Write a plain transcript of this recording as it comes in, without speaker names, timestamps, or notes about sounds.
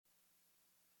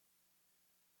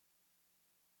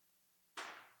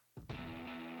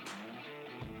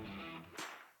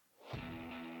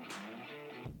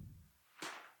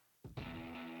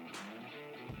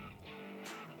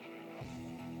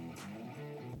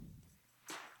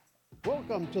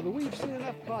Welcome to the We've Seen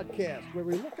Enough podcast, where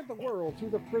we look at the world through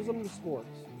the prism of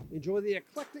sports. Enjoy the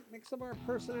eclectic mix of our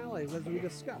personalities as we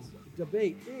discuss,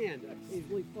 debate, and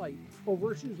occasionally fight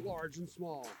over issues large and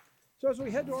small. So as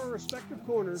we head to our respective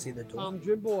corners, I'm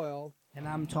Jim Boyle. And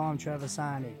I'm Tom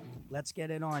Trevisani. Let's get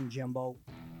it on, Jimbo.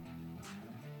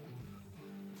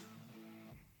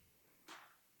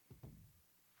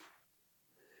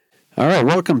 All right,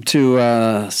 welcome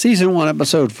to Season 1,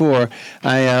 Episode 4.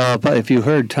 If you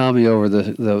heard Tommy over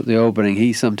the opening,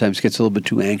 he sometimes gets a little bit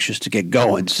too anxious to get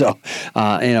going. So,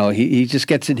 he just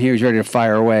gets in here, he's ready to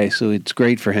fire away, so it's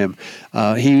great for him.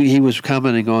 He was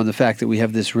commenting on the fact that we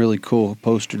have this really cool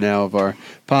poster now of our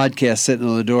podcast sitting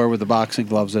on the door with the boxing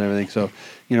gloves and everything. So,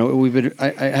 we've been.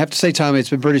 I have to say, Tommy, it's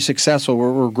been pretty successful.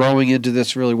 We're growing into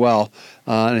this really well,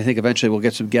 and I think eventually we'll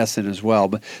get some guests in as well.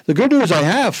 But the good news I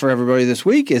have for everybody this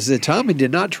week is that Tommy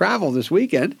did not travel this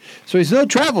weekend, so he's no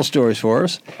travel stories for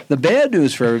us. The bad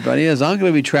news for everybody is I'm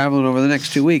going to be traveling over the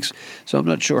next 2 weeks, so I'm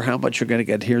not sure how much you're going to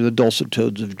get to hear the dulcet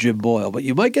tones of Jim Boyle. But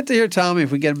you might get to hear Tommy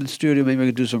if we get him in the studio. Maybe we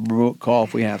can do some remote call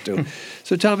if we have to.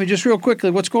 So, Tommy, just real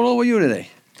quickly, what's going on with you today?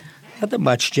 Nothing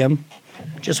much, Jim.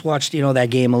 Just watched, that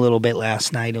game a little bit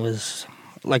last night. It was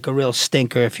like a real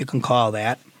stinker, if you can call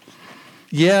that.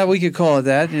 Yeah, we could call it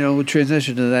that. We'll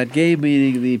transition to that game,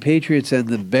 meaning the Patriots and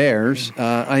the Bears.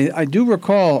 I do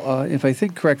recall, if I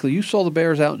think correctly, you saw the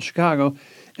Bears out in Chicago,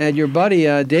 and your buddy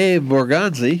Dave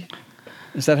Borgonzi,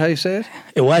 is that how you say it?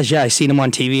 It was, yeah. I seen him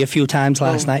on TV a few times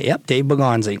last night. Yep, Dave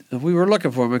Borgonzi. We were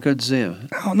looking for him. I couldn't see him.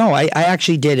 Oh, no, I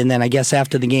actually did. And then I guess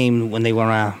after the game, when they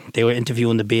were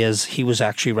interviewing the Bears, he was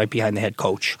actually right behind the head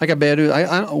coach. I got bad news.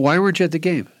 Why weren't you at the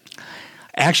game?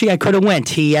 Actually, I could have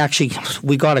went.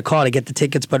 We got a call to get the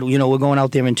tickets, but, we're going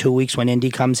out there in 2 weeks when Indy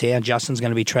comes here. Justin's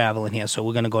going to be traveling here, so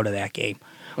we're going to go to that game.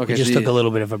 Okay, we just took a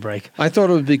little bit of a break. I thought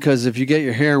it was because if you get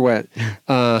your hair wet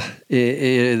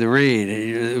in the rain,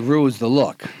 it ruins the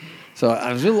look. So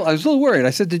I was a little worried. I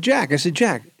said to Jack,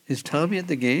 Jack, is Tommy at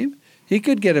the game? He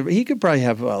could probably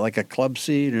have like a club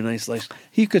seat, a nice place.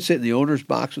 He could sit in the owner's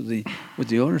box with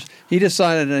the owners. He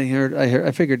decided.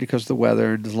 I figured because of the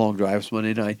weather and the long drives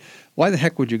Monday night. Why the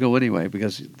heck would you go anyway?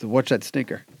 Because to watch that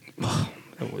stinker.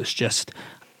 It was just.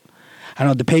 I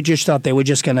don't know, the Patriots thought they were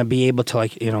just going to be able to,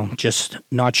 just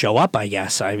not show up, I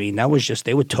guess. I mean, that was just,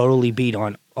 they were totally beat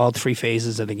on all three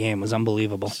phases of the game. It was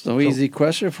unbelievable. So easy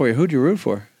question for you. Who'd you root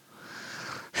for?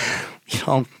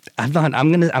 I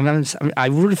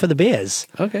rooted for the Bears.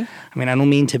 Okay. I mean, I don't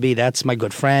mean to be, that's my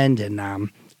good friend, and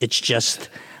it's just,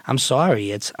 I'm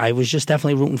sorry. I was just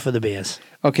definitely rooting for the Bears.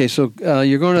 Okay, so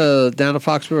you're going down to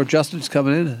Foxborough. Justin's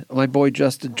coming in. My boy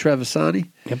Justin Trevisani.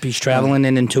 Yep, he's traveling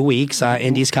in 2 weeks.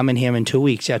 Indy's coming here in 2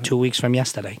 weeks. Yeah, 2 weeks from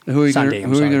yesterday. Who are you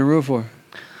going to root for?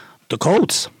 The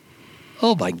Colts.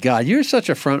 Oh, my God. You're such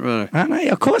a front runner.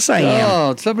 Of course I am.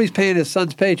 Oh, somebody's paying his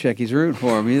son's paycheck. He's rooting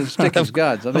for him. He's stick his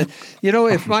guts. I mean,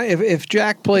 if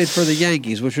Jack played for the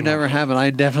Yankees, which would never happen, I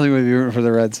definitely would be rooting for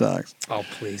the Red Sox. Oh,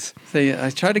 please. See,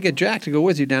 I tried to get Jack to go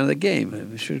with you down to the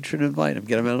game. I should invite him,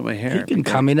 get him out of my hair. He can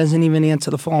come. He doesn't even answer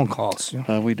the phone calls.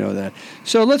 We know that.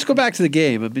 So let's go back to the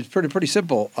game. It's pretty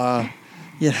simple.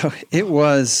 It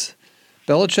was...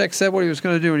 Belichick said what he was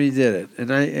going to do, and he did it.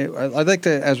 And I'd like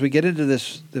to, as we get into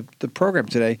the program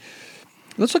today,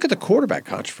 let's look at the quarterback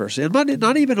controversy. And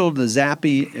not even on the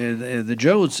Zappe and the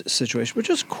Jones situation, but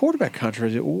just quarterback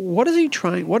controversy. What is he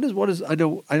trying? What is? I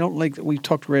don't like that we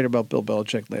talked great about Bill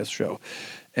Belichick last show,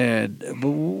 but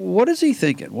what is he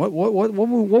thinking? What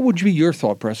would be your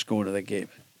thought process going to that game?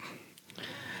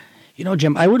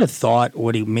 Jim, I would have thought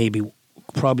what he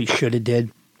probably should have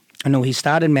did. I know he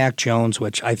started Mac Jones,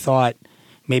 which I thought.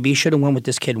 Maybe he should have went with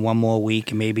this kid one more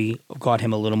week and maybe got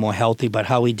him a little more healthy. But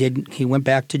how he did, he went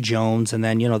back to Jones. And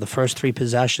then, the first three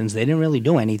possessions, they didn't really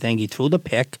do anything. He threw the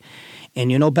pick. And,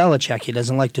 Belichick, he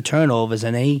doesn't like the turnovers.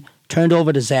 And then he turned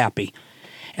over to Zappe.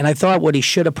 And I thought what he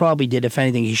should have probably did, if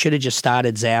anything, he should have just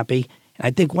started Zappe. And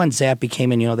I think once Zappe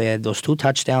came in, they had those 2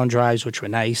 touchdown drives, which were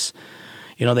nice.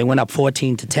 They went up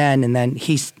 14-10. And then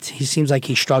he seems like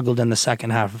he struggled in the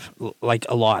second half, like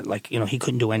a lot. Like, he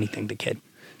couldn't do anything, the kid.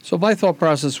 So my thought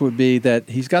process would be that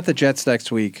he's got the Jets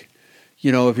next week.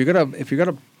 If you're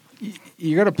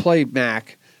gonna play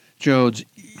Mac Jones,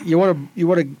 you want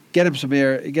to get him some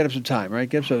air, get him some time, right?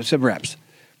 Get him some reps.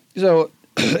 So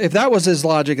if that was his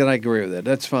logic, then I agree with it.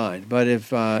 That's fine. But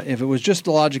if it was just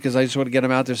the logic, is I just want to get him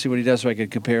out there, see what he does, so I can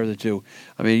compare the two.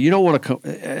 I mean, you don't want to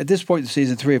at this point in the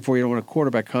season 3 or 4, you don't want a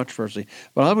quarterback controversy.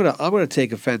 But I'm gonna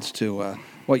take offense to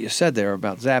what you said there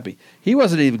about Zappe. He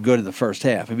wasn't even good in the first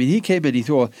half. I mean, he came in,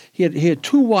 he had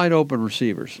two wide open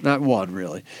receivers, not one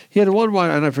really. He had one wide,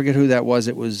 and I forget who that was.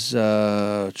 It was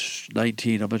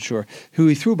 19, I'm not sure. Who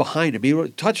he threw behind him. He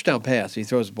wrote touchdown pass. He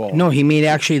throws the ball. No, he made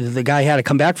actually the guy had to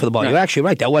come back for the ball. You're actually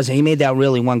right. That wasn't. He made that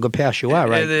really one good pass. You are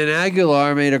right. And then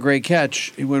Aguilar made a great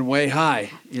catch. He went way high.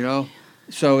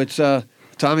 So it's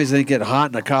Tommy's getting hot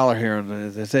in the collar here on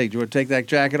the thing. Do you want to take that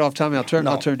jacket off, Tommy? I'll turn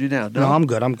you down. No, I'm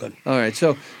good. All right.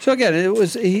 So again, it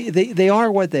was they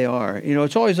are what they are.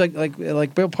 It's always like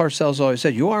Bill Parcells always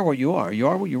said, you are what you are. You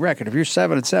are what you reckon. If you're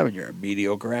 7-7, you're a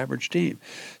mediocre average team.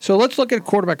 So let's look at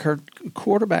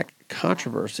quarterback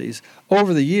controversies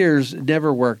over the years.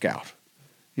 Never work out.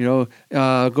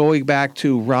 Going back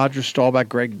to Roger Staubach,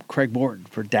 Craig Morton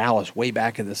for Dallas way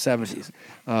back in the 70s.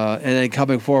 And then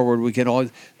coming forward,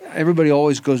 everybody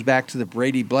always goes back to the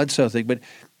Brady Bledsoe thing, but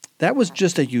that was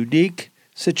just a unique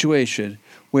situation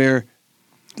where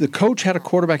the coach had a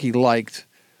quarterback he liked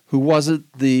who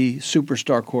wasn't the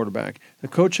superstar quarterback. The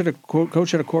coach had a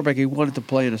quarterback he wanted to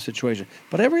play in a situation.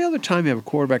 But every other time you have a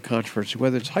quarterback controversy,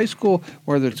 whether it's high school,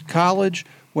 whether it's college,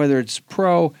 whether it's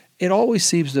pro, it always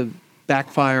seems to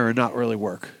backfire and not really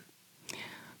work.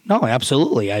 No,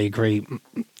 absolutely. I agree.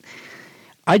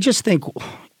 I just think,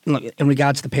 look, in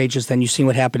regards to the Patriots, then you've seen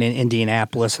what happened in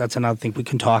Indianapolis. That's another thing we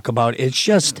can talk about. It's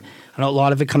just, a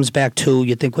lot of it comes back to,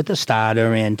 you think with the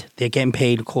starter, and they're getting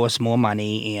paid, of course, more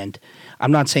money. And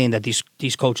I'm not saying that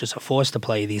these coaches are forced to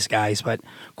play these guys, but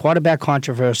quarterback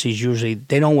controversies usually,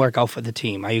 they don't work out for the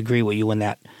team. I agree with you in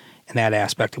that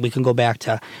aspect. We can go back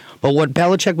to, but what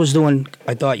Belichick was doing,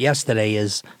 I thought yesterday,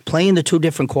 is playing the two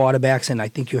different quarterbacks, and I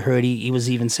think you heard he was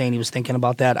even saying he was thinking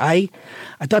about that. I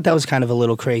thought that was kind of a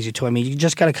little crazy too. I mean, you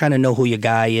just got to kind of know who your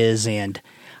guy is, and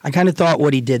I kind of thought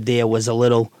what he did there was a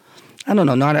little, I don't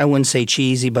know, I wouldn't say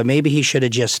cheesy, but maybe he should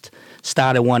have just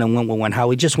started one and went with one. How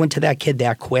he just went to that kid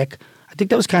that quick. I think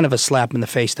that was kind of a slap in the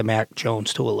face to Mac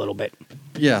Jones too, a little bit.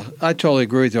 Yeah, I totally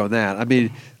agree with you on that. I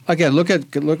mean, again, look.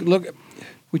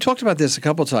 We talked about this a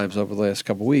couple of times over the last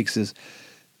couple of weeks. Is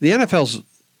the NFL's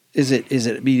is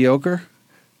it mediocre?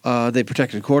 They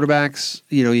protected quarterbacks.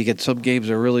 You get some games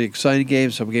are really exciting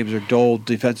games, some games are dull,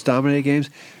 defense-dominated games.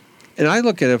 And I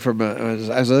look at it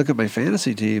as I look at my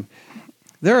fantasy team.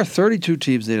 There are 32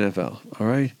 teams in the NFL. All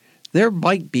right, there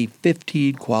might be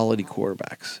 15 quality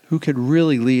quarterbacks who can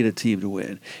really lead a team to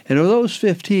win. And of those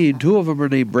 15, 2 of them are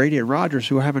named Brady and Rodgers,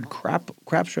 who are having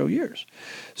crap show years.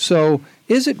 So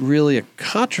is it really a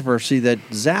controversy that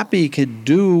Zappe can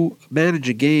manage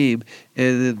a game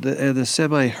and the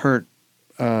semi-hurt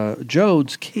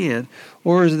Jones can't,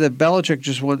 or is it that Belichick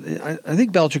just want? I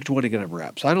think Belichick wanted to get him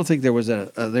reps. I don't think there was an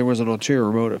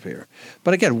ulterior motive here.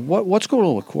 But again, what's going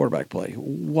on with quarterback play?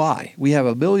 Why? We have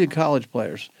 1 million college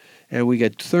players, and we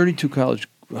get 32 college,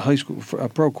 high school,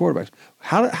 pro quarterbacks.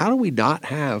 How do we not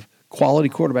have quality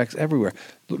quarterbacks everywhere?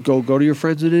 Go to your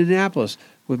friends in Indianapolis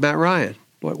with Matt Ryan.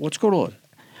 What's going on?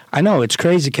 I know, it's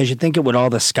crazy because you think it with all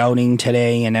the scouting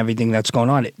today and everything that's going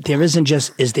on. There isn't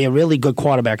just, is there really good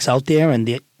quarterbacks out there?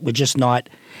 And we're just not,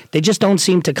 they just don't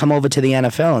seem to come over to the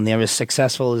NFL and they're as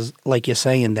successful as, like you're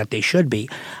saying, that they should be.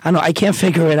 I know, I can't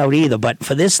figure it out either, but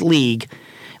for this league,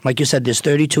 like you said, there's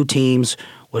 32 teams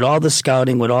with all the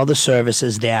scouting, with all the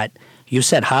services that you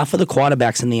said half of the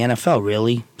quarterbacks in the NFL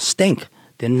really stink.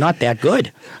 They're not that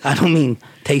good. I don't mean,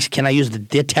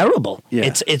 they're terrible.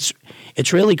 Yeah.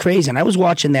 It's really crazy. And I was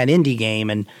watching that Indy game,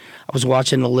 and I was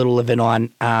watching a little of it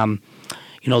on,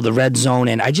 the red zone,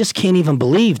 and I just can't even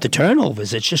believe the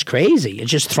turnovers. It's just crazy.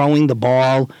 It's just throwing the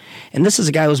ball. And this is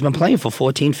a guy who's been playing for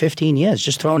 14, 15 years,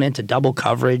 just throwing into double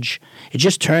coverage. It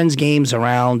just turns games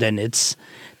around, and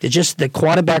the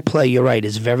quarterback play, you're right,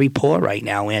 is very poor right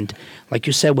now. And like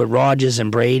you said, with Rodgers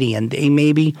and Brady, and they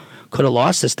maybe could have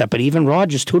lost this step, but even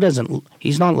Rodgers too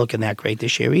he's not looking that great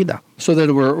this year either. So then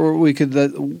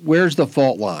where's the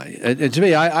fault lie? And to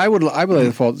me, I would lay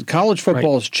the fault. College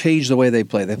football has changed the way they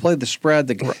play. They play the spread.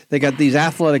 They got these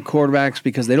athletic quarterbacks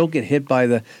because they don't get hit by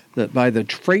the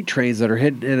freight trains that are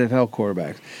hitting NFL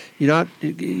quarterbacks. You're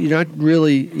not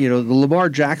really, the Lamar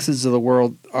Jacksons of the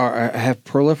world have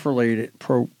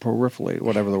proliferated,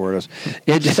 whatever the word is.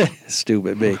 It's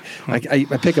stupid me. I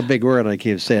pick a big word and I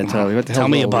can't say it. Tell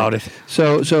me about it.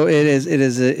 So it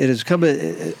is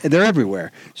coming. They're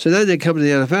everywhere. So then they come to the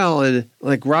NFL and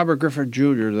like Robert Griffin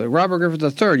Jr., Robert Griffin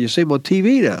III. You see him on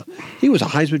TV now. He was a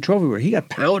Heisman Trophy winner. He got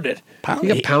pounded. He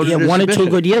had 1 or 2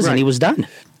 good years and he was done.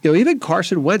 Even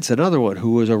Carson Wentz, another one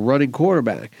who was a running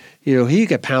quarterback, he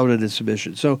got pounded in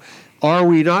submission. So are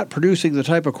we not producing the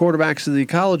type of quarterbacks in the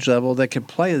college level that can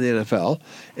play in the NFL?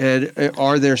 And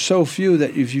are there so few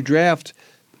that if you draft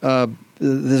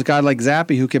There's a guy like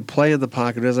Zappi who can play in the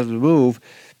pocket, doesn't have to move.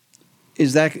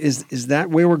 Is that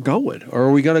where we're going, or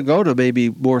are we going to go to maybe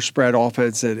more spread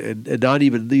offense and not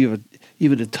even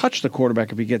to touch the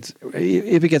quarterback if he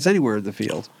gets anywhere in the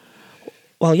field?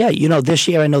 Well, yeah, this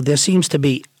year I know there seems to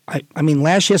be. I mean,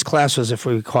 last year's class was, if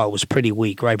we recall, was pretty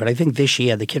weak, right? But I think this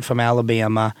year the kid from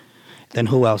Alabama. Then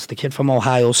who else? The kid from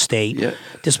Ohio State. Yeah.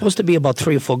 There's supposed to be about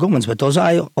 3 or 4 good ones, but those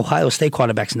Ohio State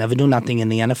quarterbacks never do nothing in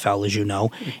the NFL, as you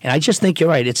know. And I just think you're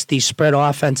right. It's these spread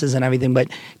offenses and everything, but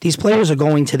these players are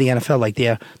going to the NFL. Like,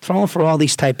 they're throwing for all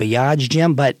these type of yards,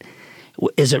 Jim, but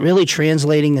is it really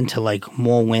translating into, like,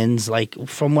 more wins? Like,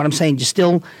 from what I'm saying,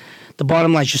 the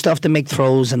bottom line is you still have to make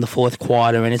throws in the fourth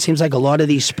quarter, and it seems like a lot of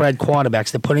these spread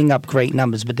quarterbacks, they're putting up great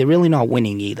numbers, but they're really not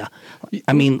winning either.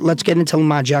 I mean, let's get into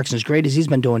Lamar Jackson, as great as he's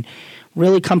been doing.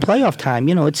 Really, come playoff time,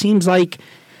 it seems like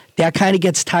that kind of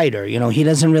gets tighter. He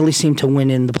doesn't really seem to win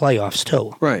in the playoffs,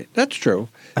 too. Right, that's true.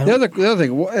 The other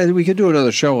thing, and we could do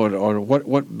another show on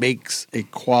what makes a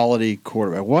quality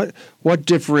quarterback. What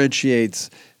differentiates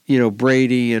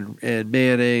Brady and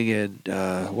Manning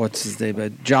and what's his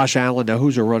name, Josh Allen. Now,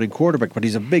 who's a running quarterback, but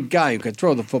he's a big guy who can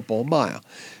throw the football a mile.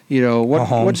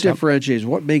 What differentiates?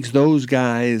 What makes those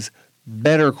guys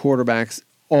better quarterbacks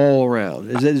all around?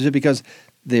 Is it because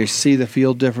they see the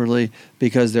field differently,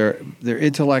 because their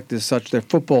intellect is such, their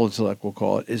football intellect, we'll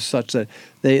call it, is such that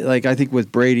they, like I think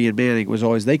with Brady and Manning, was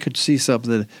always they could see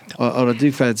something on a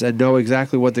defense and know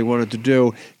exactly what they wanted to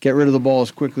do, get rid of the ball as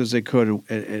quickly as they could,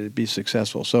 and be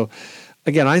successful. So,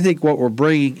 again, I think what we're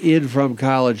bringing in from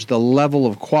college, the level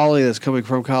of quality that's coming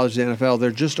from college to the NFL, there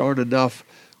just aren't enough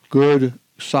good,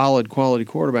 solid, quality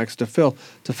quarterbacks to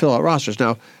fill out rosters.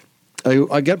 Now,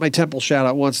 I got my Temple shout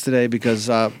out once today because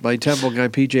my Temple guy,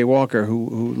 P.J. Walker,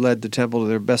 who led the Temple to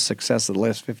their best success in the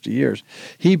last 50 years,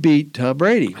 he beat Tom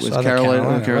Brady with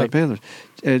Carolina Panthers.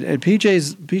 And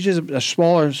P.J.'s a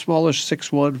smallish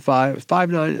 6'1", 5'9",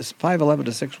 5'11"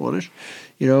 to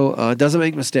 6'1"-ish. Doesn't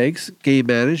make mistakes, game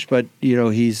managed, but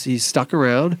he's stuck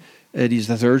around, and he's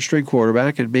the third string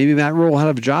quarterback. And maybe Matt Rule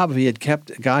had a job if he had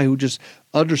kept a guy who just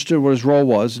understood what his role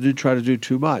was and didn't try to do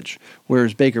too much.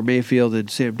 Whereas Baker Mayfield and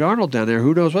Sam Darnold down there,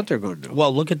 who knows what they're going to do?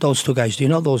 Well, look at those two guys. Do you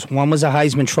know those? One was a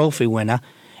Heisman Trophy winner,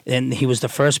 and he was the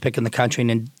first pick in the country, and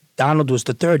then Donald was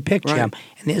the third pick, Jim. Right.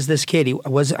 And there's this kid.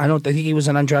 I don't think he was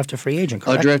an undrafted free agent,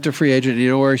 correct? Undrafted free agent.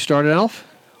 You know where he started, Alf?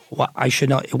 Well, I should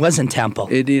know. It wasn't Temple.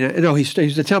 No, he's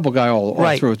the Temple guy all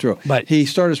through and through. But he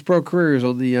started his pro career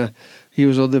he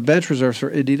was on the bench reserves for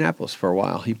Indianapolis for a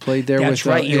while. He played there. That's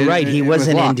right. You're right. He was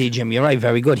in Indy, Jim. You're right.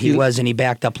 Very good. He was, and he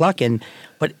backed up Luck.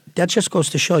 But that just goes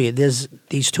to show you, there's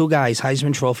these two guys,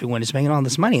 Heisman Trophy winners, making all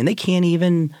this money, and they can't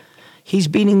even. He's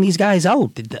beating these guys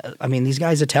out. I mean, these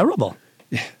guys are terrible.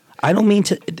 Yeah. I don't mean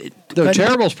to. No,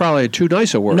 terrible is probably too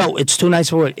nice a word. No, it's too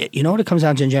nice a word. You know what it comes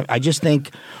down to, Jim? I just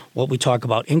think what we talk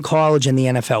about in college and the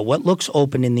NFL, what looks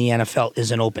open in the NFL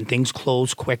isn't open. Things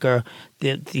close quicker.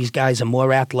 These guys are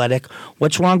more athletic.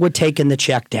 What's wrong with taking the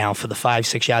check down for the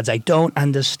 5-6 yards? I don't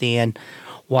understand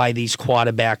why these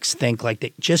quarterbacks think like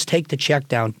they just take the check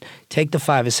down, take the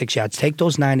 5 or 6 yards, take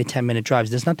those 9 to 10 minute drives.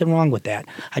 There's nothing wrong with that.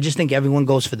 I just think everyone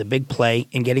goes for the big play.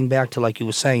 And getting back to, like you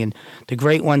were saying, the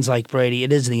great ones like Brady,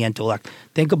 it is the intellect.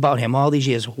 Think about him all these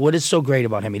years. What is so great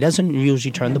about him? He doesn't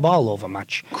usually turn the ball over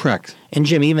much. Correct. And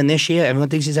Jim, even this year, everyone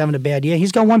thinks he's having a bad year.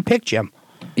 He's got one pick, Jim.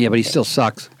 Yeah, but he still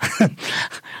sucks.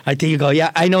 I think you go,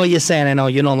 yeah, I know what you're saying. I know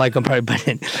you don't like him,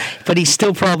 but he's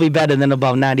still probably better than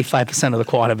about 95% of the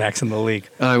quarterbacks in the league.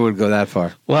 I wouldn't go that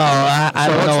far. Well, I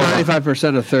don't know.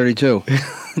 95% of 32?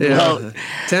 Well,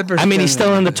 10%. I mean, he's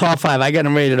still in the top 5. I got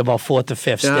him rated about 4th or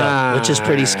 5th still, which is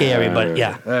pretty scary, but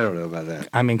yeah. I don't know about that.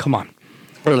 I mean, come on.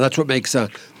 Well, that's what makes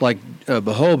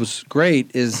Mahomes great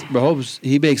is Mahomes,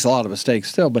 he makes a lot of mistakes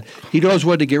still, but he knows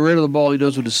when to get rid of the ball. He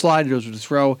knows when to slide. He knows when to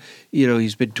throw.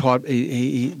 He's been taught.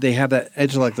 They have that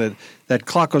intellect that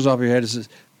clock goes off your head and says,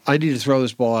 I need to throw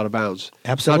this ball out of bounds.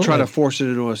 Absolutely. Not try to force it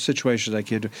into a situation that I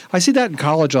can't do. I see that in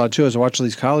college a lot, too, as I watch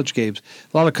these college games.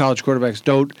 A lot of college quarterbacks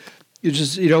don't.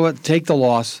 You know what? Take the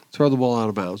loss, throw the ball out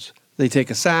of bounds. They take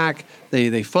a sack.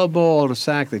 They fumble on a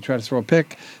sack. They try to throw a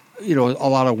pick. A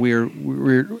lot of weird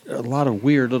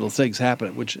little things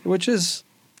happen, which is,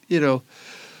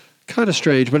 kind of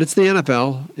strange. But it's the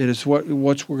NFL, and it's what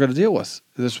we're going to deal with.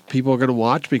 People are going to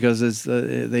watch because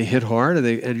they hit hard,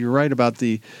 and you're right about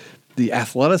the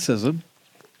athleticism.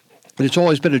 And it's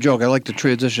always been a joke. I like to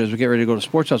transition as we get ready to go to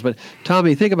Sports House. But,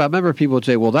 Tommy, remember people would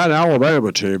say, well, that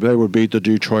Alabama team, they would beat the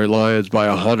Detroit Lions by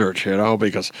 100,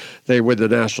 because they win the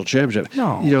national championship.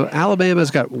 No. Alabama's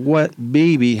got how many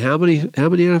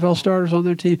NFL starters on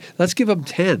their team? Let's give them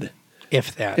 10.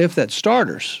 If that.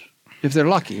 Starters, if they're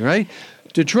lucky, right?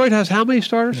 Detroit has how many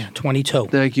starters? Yeah, 22.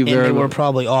 Thank you and very they were much.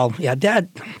 probably all,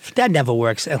 that never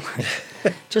works.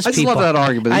 Just I just love that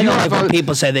argument. I You know and I've when always-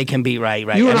 people say they can beat right.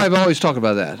 You and I I have always talked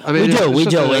about that. I mean, we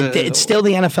it's do. such It's still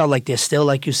the NFL. Like they're still,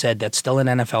 like you said, that's still an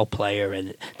NFL player,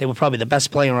 and they were probably the best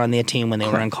player on their team when they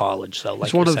were in college. So, like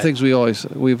It's one you of the said. things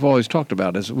we've always talked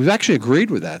about is we've actually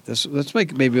agreed with that. Let's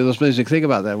make think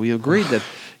about that. We agreed that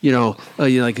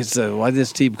like it's why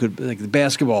this team could, like the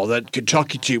basketball, that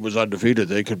Kentucky team was undefeated.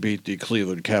 They could beat the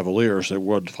Cleveland Cavaliers. They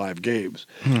won 5 games.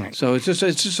 Right. So it's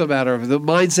just a matter of the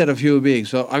mindset of human beings.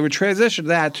 So I would transition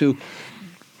that to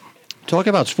talk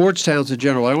about sports towns in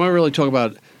general. I want to really talk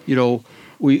about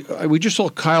we just saw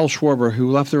Kyle Schwarber,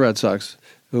 who left the Red Sox,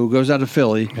 who goes out to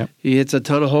Philly. Yep. He hits a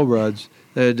ton of home runs.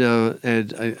 And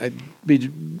I'd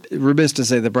be remiss to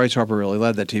say that Bryce Harper really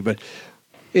led that team, but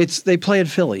they play in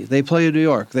Philly, they play in New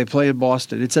York, they play in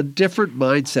Boston. It's a different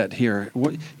mindset here.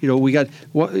 If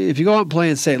you go out and play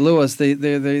in St. Louis,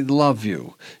 they love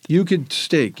you. You can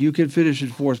stink, you can finish in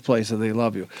 4th place, and they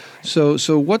love you. So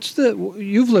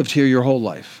you've lived here your whole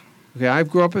life. Okay, I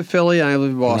grew up in Philly. I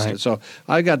live in Boston, Right. so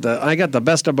I got the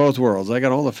best of both worlds. I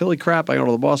got all the Philly crap. I got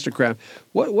all the Boston crap.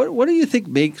 What do you think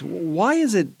makes? Why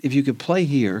is it if you could play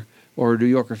here or New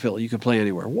York or Philly, you can play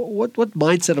anywhere? What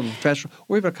mindset of a professional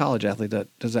or even a college athlete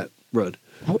does that run?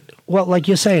 Well, like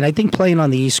you're saying, I think playing on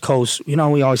the East Coast, we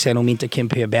always say, I don't mean to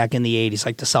compare, back in the 80s,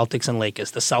 like the Celtics and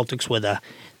Lakers. The Celtics were the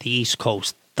East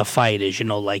Coast, the fighters,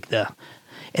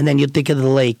 and then you think of the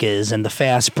Lakers and the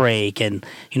fast break, and,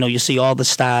 you see all the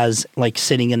stars, like,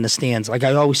 sitting in the stands. Like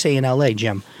I always say in L.A.,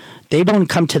 Jim, they don't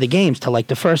come to the games till, like,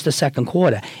 the first or second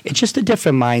quarter. It's just a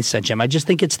different mindset, Jim. I just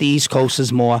think it's the East Coast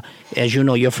is more, as you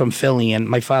know, you're from Philly, and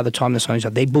my father told me this when he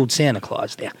said, they booed Santa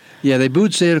Claus there. Yeah, they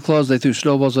booed Santa Claus. They threw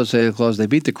snowballs at Santa Claus. They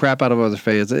beat the crap out of other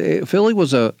fans. Philly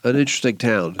was an interesting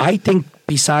town. I think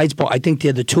besides, I think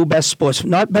they're the two best sports,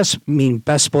 best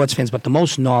sports fans, but the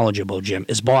most knowledgeable, Jim,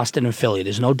 is Boston and Philly.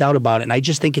 There's no doubt about it. And I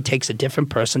just think it takes a different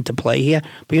person to play here.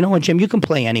 But you know what, Jim? You can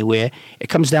play anywhere. It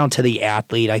comes down to the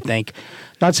athlete, I think.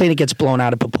 Not saying it gets blown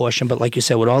out of proportion, but like you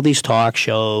said, with all these talk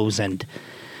shows and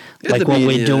like what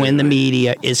we're doing, the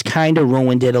media is kind of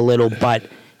ruined it a little. But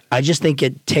I just think you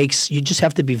just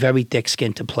have to be very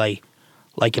thick-skinned to play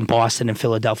like in Boston and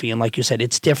Philadelphia. And like you said,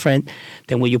 it's different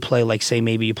than where you play, like, say,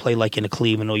 maybe you play like in a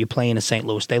Cleveland or you play in a St.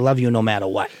 Louis. They love you no matter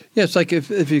what. Yeah, it's like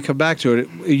if you come back to it,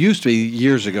 it used to be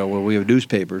years ago when we have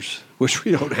newspapers, which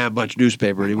we don't have much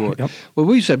newspaper anymore. Yep. When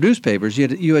we used to have newspapers,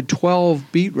 you had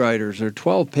 12 beat writers or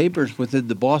 12 papers within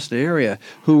the Boston area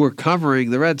who were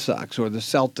covering the Red Sox or the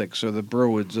Celtics or the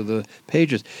Bruins or the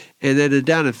Patriots. And then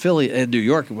down in Philly and New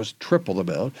York, it was triple the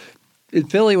amount. In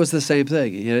Philly, it was the same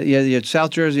thing. You had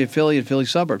South Jersey and Philly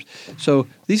suburbs. So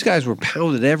these guys were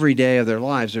pounded every day of their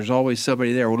lives. There's always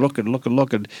somebody there looking.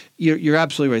 You're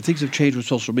absolutely right. Things have changed with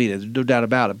social media. There's no doubt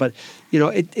about it. But,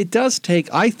 it does take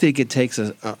 – I think it takes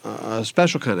a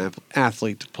special kind of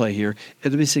athlete to play here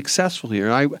and to be successful here.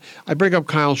 I bring up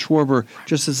Kyle Schwarber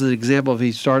just as an example. If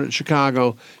he started in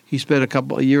Chicago, he spent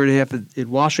a year and a half in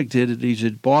Washington, and he's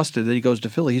in Boston, then he goes to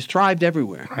Philly. He's thrived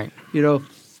everywhere. Right.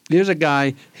 Here's a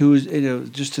guy who's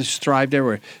just has thrived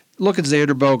everywhere. Look at Xander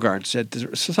Bogaerts at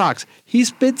the Sox.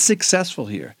 He's been successful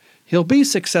here. He'll be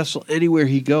successful anywhere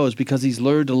he goes because he's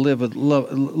learned to live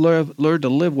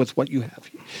with what you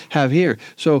have here.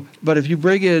 So, but if you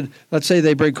bring in, let's say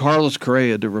they bring Carlos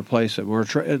Correa to replace him, or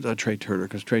not Trey Turner,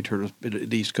 because Trey Turner's been in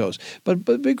the East Coast, but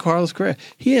big Carlos Correa,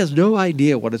 he has no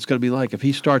idea what it's going to be like if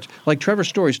he starts like Trevor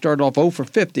Story started off 0 for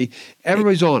 50.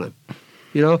 Everybody's on him.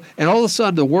 And all of a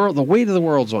sudden the weight of the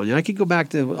world's on you. I can go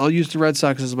back to, I'll use the Red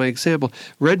Sox as my example.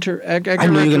 I knew you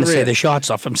were going to say the shorts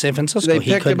off from San Francisco. They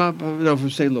picked him up, from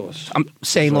St. Louis.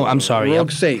 St. Louis, I'm sorry. Wrong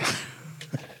state.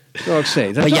 Wrong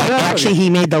state. But yeah, actually he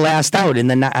made the last out in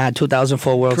the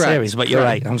 2004 World Correct. Series. But you're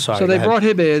right. I'm sorry. So they brought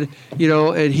him in,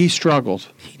 and he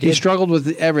struggled. He struggled with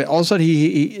all of a sudden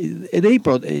he in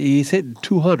April he's hitting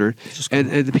 200, and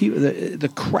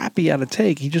the crap he had to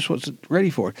take, he just wasn't ready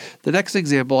for it. The next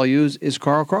example I'll use is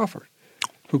Carl Crawford,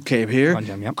 who came here,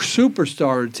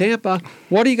 superstar in Tampa.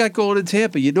 What do you got going in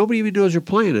Tampa? Nobody even knows you're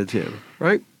playing in Tampa,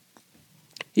 right?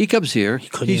 He comes here,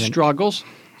 he struggles,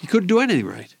 he couldn't do anything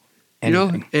right.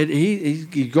 And he's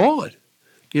gone.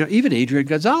 Even Adrian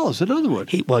Gonzalez, another one.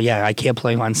 I can't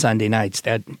play him on Sunday nights.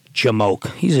 That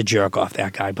Jamoke, he's a jerk off,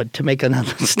 that guy. But to make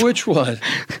another Which one?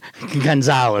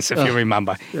 Gonzalez, if you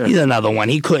remember. Yeah. He's another one.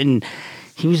 He couldn't.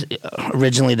 He was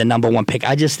originally the number one pick.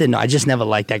 I just didn't know. I just never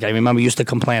liked that guy. I remember he used to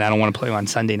complain, I don't want to play on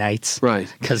Sunday nights.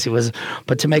 Right. Because he was.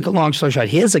 But to make a long story short,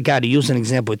 here's a guy, to use an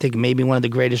example, I think maybe one of the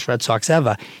greatest Red Sox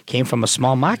ever, came from a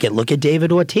small market. Look at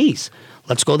David Ortiz.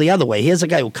 Let's go the other way. Here's a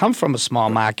guy who come from a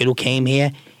small market who came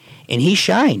here, and he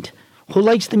shined. Who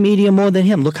likes the media more than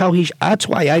him? Look how that's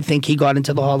why I think he got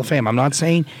into the Hall of Fame. I'm not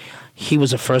saying he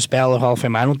was a first ballot Hall of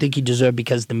Fame. I don't think he deserved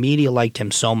because the media liked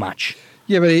him so much.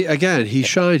 Yeah, but he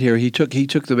shined here. He took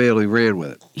the mantle. He ran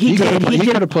with it. He did. He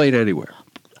could have played anywhere.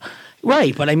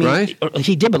 Right, but I mean, Right?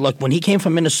 He did. But look, when he came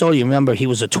from Minnesota, you remember he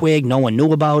was a twig. No one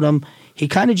knew about him. He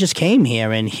kind of just came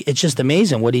here, and it's just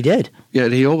amazing what he did. Yeah,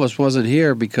 and he almost wasn't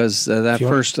here because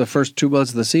the first 2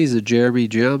 months of the season, Jeremy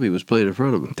Giambi was playing in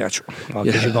front of him. That's right. Well,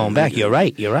 because you're going back. You're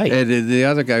right. And the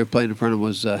other guy who played in front of him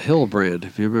was Hildebrand.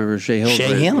 If you remember Shea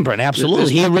Hildebrand. Shea Hildebrand,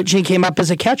 absolutely. He originally came up as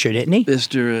a catcher, didn't he?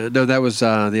 No, that was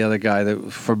the other guy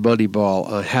from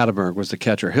Moneyball. Hatterberg was the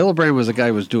catcher. Hildebrand was the guy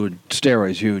who was doing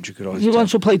steroids huge. You could always He tell.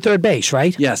 also played third base,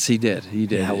 right? Yes, he did. He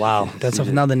did. Yeah, wow. That's He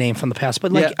did. another name from the past.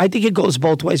 But Yeah. I think it goes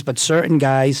both ways. But certain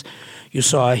guys, you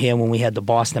saw here when we had the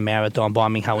Boston Marathon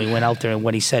bombing, how he went out there and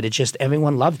what he said. It just,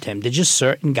 everyone loved him. They're just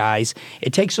certain guys.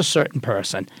 It takes a certain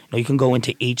person. You can go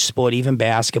into each sport, even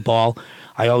basketball.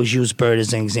 I always use Bird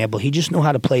as an example. He just knew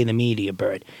how to play the media,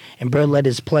 Bird. And Bird let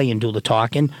his play and do the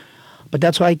talking. But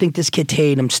that's why I think this kid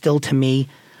Tatum still, to me,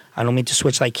 I don't mean to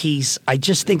switch. I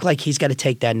just think he's got to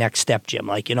take that next step, Jim.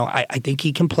 I think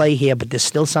he can play here, but there's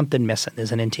still something missing.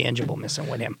 There's an intangible missing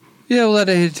with him. Yeah, well, that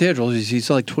intangible. He's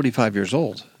like 25 years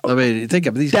old. I mean, think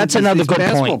of these. That's another these good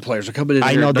basketball point. players are coming in.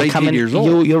 I here know at they're 19 coming. years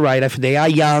old. You're right. They are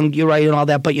young. You're right and all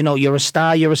that. But you're a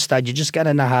star. You're a stud. You just got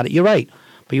to know how to. You're right.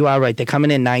 But you are right. They're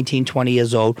coming in 19, 20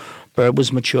 years old. Bird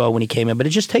was mature when he came in. But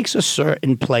it just takes a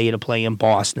certain player to play in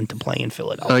Boston to play in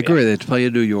Philadelphia. I agree. They play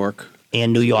in New York.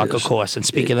 And New York, Yes. of course. And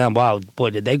speaking of them, wow,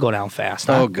 boy, did they go down fast.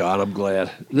 Huh? Oh, God, I'm glad.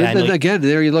 Yeah, I Then know- again,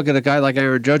 there you look at a guy like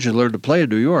Aaron Judge who learned to play in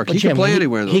New York. But He Jim, can play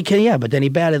anywhere, though. He can, yeah, but then he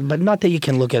batted. But not that you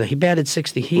can look at it. He batted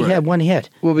 60. He Right. had one hit.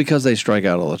 Well, because they strike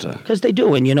out all the time. Because they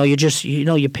do. And, you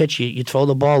pitch, you throw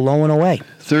the ball low and away.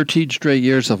 13 straight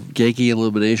years of Yankee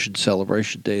elimination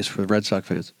celebration days for the Red Sox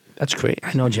fans. That's great.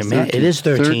 I know, Jim. 13 it is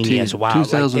 13 13, years. Wow. They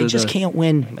just 2009. can't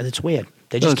win. It's weird.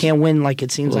 They just it's- can't win like it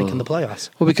seems like in the playoffs.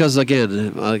 Well, because,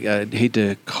 again, I hate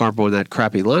to harp on that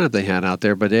crappy lineup they had out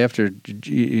there, but after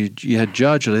you had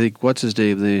Judge, and I think, what's his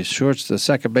name? The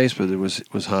second baseman that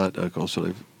was hot. Also,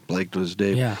 I blanked on his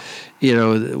name. Yeah.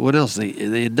 What else?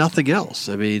 They had nothing else.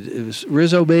 I mean, it was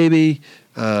Rizzo, maybe.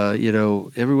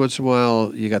 Every once in a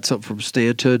while, you got something from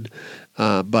Stanton.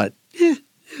 But,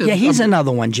 Yeah, he's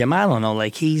another one, Jim. I don't know.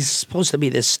 He's supposed to be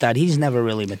this stud. He's never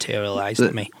really materialized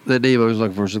to me. The name I was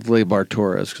looking for is Gleyber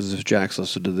Torres, because if Jack's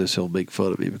listened to this, he'll make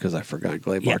fun of me because I forgot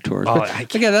Gleyber Yeah. Torres. Oh, But I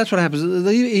can't- again, that's what happens.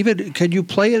 Even can you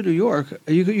play in New York?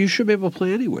 You should be able to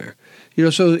play anywhere.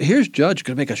 So here's Judge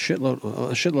going to make a shitload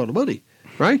of money.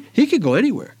 Right? He could go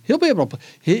anywhere. He'll be able to.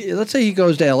 Let's say he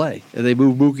goes to L.A. and they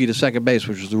move Mookie to second base,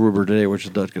 which is the rumor today, which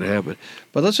is not going to happen.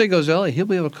 But let's say he goes to L.A. He'll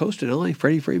be able to coast in L.A.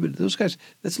 Freddie Freeman, those guys.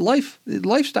 That's life. The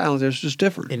lifestyle there is just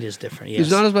different. It is different, yes.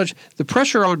 There's not as much the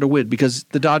pressure on to win because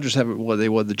the Dodgers haven't won. They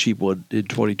won the cheap one in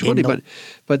 2020,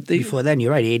 but they, Before then,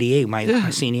 you're right. 88, my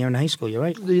senior year in high school. You're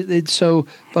right. it's so.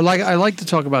 But I like to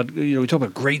talk about. We talk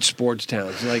about great sports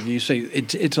towns. Like you say,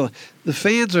 the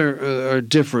fans are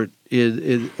different.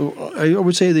 I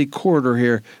would say the corridor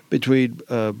here between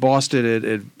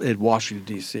Boston and Washington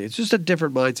D.C. It's just a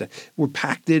different mindset. We're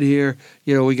packed in here.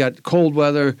 We got cold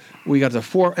weather. We got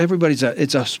everybody's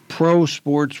it's a pro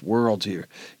sports world here.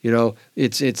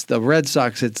 It's the Red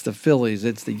Sox. It's the Phillies.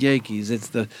 It's the Yankees. It's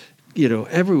the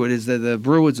everyone is the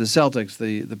Bruins, the Celtics,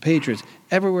 the Patriots.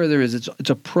 Everywhere there is, it's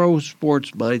a pro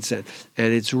sports mindset,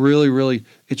 and it's really, really,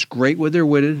 it's great when they're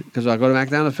winning. Because I go back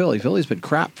down to Philly. Philly's been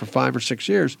crap for 5 or 6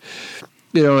 years,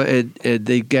 and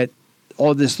they get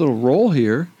all this little roll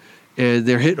here, and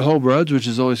they're hitting home runs, which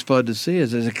is always fun to see.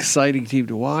 It's an exciting team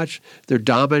to watch. They're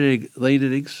dominating late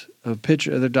innings of pitch.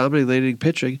 They're dominating late inning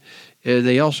pitching, and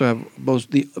they also have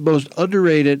the most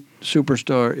underrated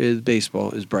superstar in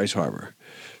baseball is Bryce Harper.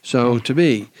 So to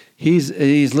me, he's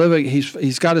living.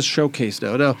 He's got his showcase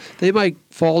now. Now they might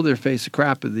fall in their face of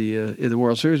crap in the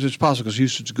World Series. It's possible because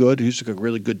Houston's good. Houston's got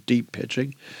really good deep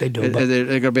pitching. They do, and but- they're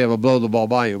going to be able to blow the ball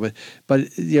by you. But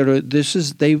this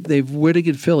is they've winning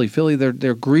in Philly. Philly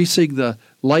they're greasing the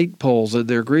light poles and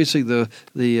they're greasing the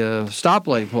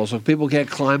stoplight poles so people can't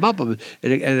climb up them.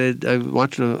 And I'm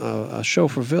watching a show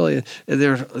for Philly, and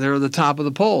they're on the top of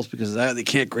the poles because they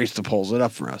can't grease the poles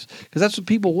enough for us. Because that's what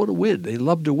people want to win. They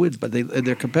love to win, but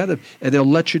they're competitive, and they'll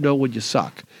let you know when you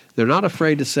suck. They're not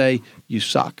afraid to say you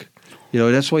suck.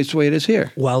 That's the way it is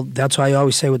here. Well, that's why I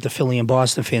always say with the Philly and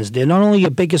Boston fans, they're not only your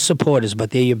biggest supporters,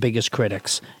 but they're your biggest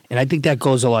critics. And I think that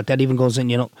goes a lot. That even goes in,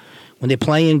 when they're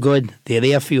playing good, they're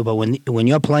there for you. But when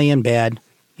you're playing bad,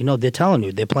 they're telling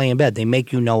you they're playing bad. They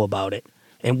make you know about it.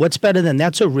 And what's better than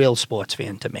that's a real sports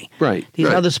fan to me. Right. These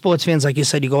right. other sports fans, like you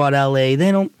said, you go out to LA,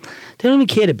 they don't even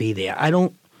care to be there.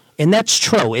 And that's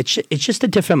true. It's just a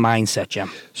different mindset,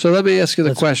 Jim. So let me ask you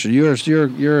the question. You're a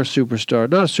superstar,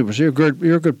 not a superstar.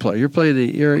 You're a good player.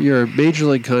 You're a major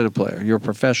league kind of player. You're a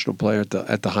professional player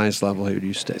at the highest level here in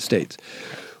the States.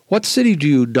 What city do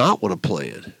you not want to play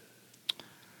in?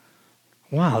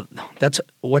 Wow,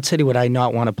 what city would I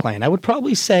not want to play in? I would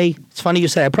probably say, it's funny you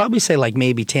say, I'd probably say like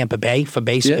maybe Tampa Bay for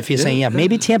base. Yeah, if you're saying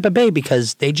maybe Tampa Bay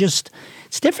because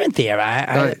it's different there.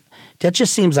 That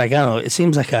just seems like, I don't know, it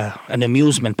seems like an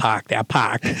amusement park, that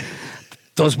park.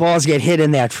 Those balls get hit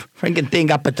in that freaking thing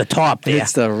up at the top there.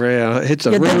 It's a room.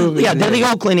 They're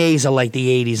the Oakland A's are like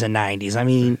the 80s and 90s. I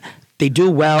mean, they do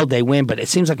well, they win, but it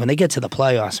seems like when they get to the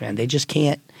playoffs, man, they just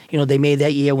can't. They made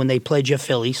that year when they played your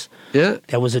Phillies. Yeah.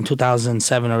 That was in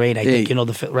 2007 or 8, I think.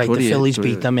 The Phillies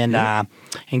beat them, and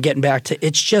getting back to,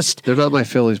 it's just. They're not my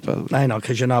Phillies, by the way. I know,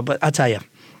 because you're not, but I'll tell you,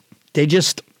 they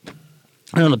just,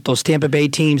 I don't know, those Tampa Bay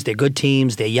teams, they're good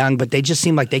teams, they're young, but they just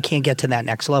seem like they can't get to that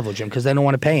next level, Jim, because they don't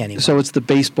want to pay anyone. So it's the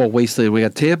baseball wasteland. We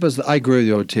got Tampa's, I agree with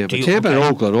you on Tampa. Tampa and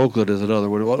Oakland. Oakland is another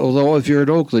one. Although if you're in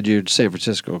Oakland, you're in San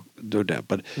Francisco, no doubt.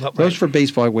 But those for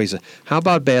baseball wasteland. How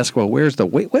about basketball? When is the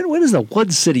one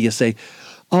city you say,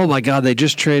 oh my God, they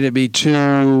just traded me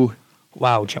to...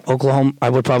 Wow, Jim. Oklahoma. I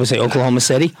would probably say Oklahoma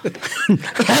City.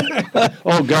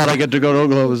 Oh God, I get to go to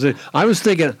Oklahoma City. I was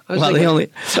thinking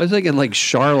like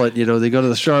Charlotte. They go to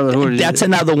the Charlotte Hornets. That's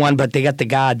another one, but they got the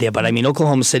guard there. But I mean,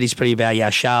 Oklahoma City's pretty bad. Yeah,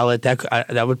 Charlotte.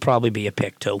 That would probably be a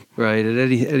pick too. Right, and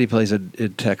any place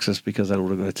in Texas because I don't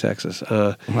want to go to Texas.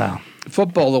 Wow.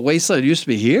 Football, the wasteland used to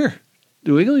be here.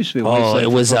 New England used to be a wasteland. Oh,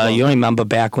 it was. You remember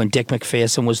back when Dick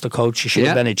McPherson was the coach? He should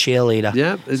have been a cheerleader.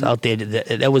 Yeah, it's out there.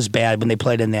 That was bad when they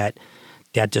played in that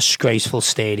disgraceful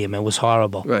stadium. It was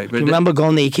horrible. Right. But you remember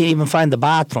going there? You can't even find the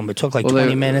bathroom. It took like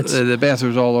 20 minutes. The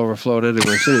bathrooms all overflowed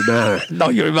anyway, so it didn't matter. No,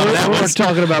 you remember that? We're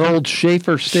talking about old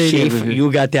Schaefer Stadium.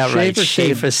 You got that right.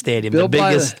 Schaefer Stadium. The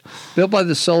biggest. Built by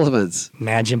the Sullivans.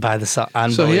 Imagine by the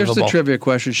Unbelievable. So here's the trivia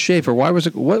question. Schaefer. Why was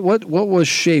it? What was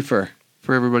Schaefer?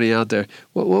 For everybody out there,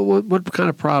 what kind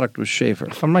of product was Schaefer?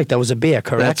 If I'm right, that was a beer,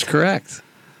 correct? That's correct.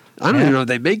 I don't even know if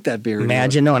they make that beer anymore.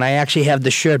 Imagine, no, and I actually have the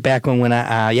shirt back when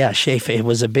Schaefer, it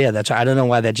was a beer. I don't know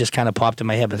why that just kind of popped in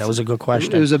my head, but that was a good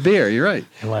question. It was a beer, you're right.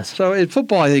 It was. So in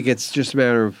football, I think it's just a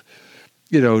matter of,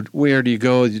 where do you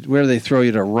go? Where do they throw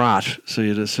you to rot? So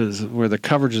where the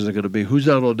coverages are going to be. Who's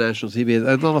not on national TV? And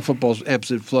a lot of football's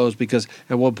ebbs and flows because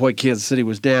at one point Kansas City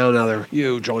was down. Now they're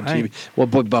huge on TV. At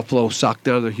one point Buffalo sucked.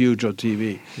 Now they're huge on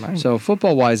TV. Right. So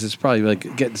football-wise, it's probably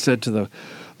like getting sent to the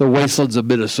wastelands of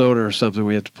Minnesota or something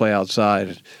where you have to play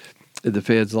outside. And the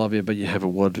fans love you, but you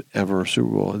haven't won ever a Super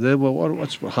Bowl. And then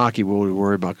what's hockey? What do we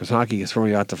worry about? Because hockey can throw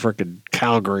you out to frickin'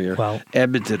 Calgary or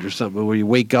Edmonton or something where you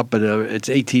wake up and it's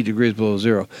 18 degrees below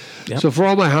zero. Yep. So for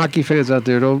all my hockey fans out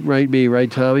there, don't write me,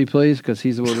 write Tommy, please, because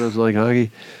he's the one who doesn't like hockey.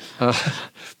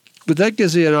 But that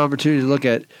gives you an opportunity to look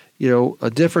at, a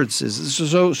difference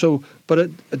but a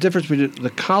difference between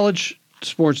the college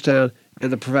sports town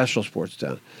and the professional sports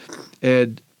town.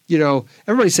 And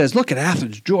everybody says, look at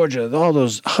Athens, Georgia, all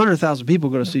those 100,000 people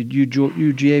going to see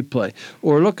UGA play.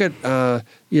 Or look at,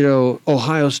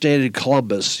 Ohio State and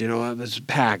Columbus, it's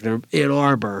packed, or Ann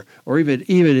Arbor, or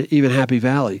even Happy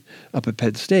Valley up at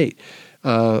Penn State.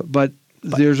 But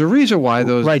there's a reason why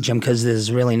those... Right, Jim, because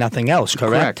there's really nothing else,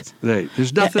 correct? Right.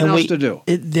 There's nothing else to do.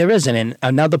 There isn't. And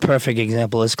another perfect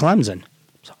example is Clemson.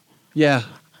 Yeah.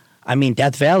 I mean,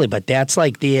 Death Valley, but that's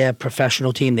like their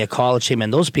professional team, their college team,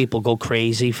 and those people go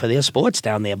crazy for their sports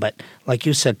down there. But like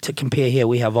you said, to compare here,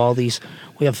 we have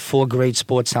 4 great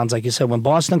sports towns. Like you said, when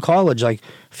Boston College, like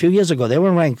a few years ago, they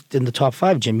were ranked in the top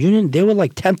 5, Jim. They were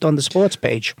like 10th on the sports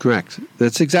page. Correct.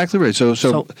 That's exactly right. So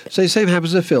say same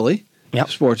happens to Philly. Yep.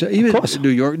 Sports. Even New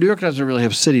York. New York doesn't really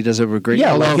have doesn't have a great...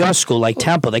 Yeah, like your school, like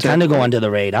Temple. They kind of go under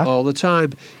the radar. All the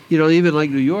time. Even like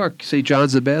New York, St.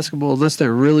 John's in basketball, unless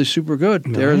they're really super good,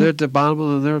 they're at the bottom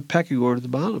of their pecking order at the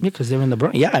bottom. Yeah, because they're in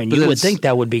the... Yeah, and you would think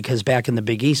that would be because back in the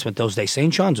Big East with those days,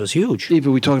 St. John's was huge.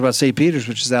 Even we talked about St. Peter's,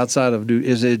 which is outside of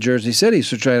is in Jersey City,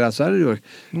 so right outside of New York.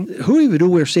 Who even knew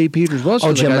where St. Peter's was?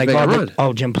 Oh, Jim,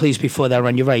 Jim, please, before that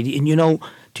run, you're right. And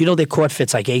do you know their court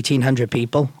fits like 1,800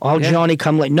 people? Johnny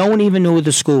come late. No one even knew who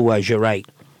the school was. You're right.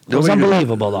 It was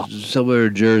unbelievable, though. Somewhere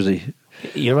in Jersey.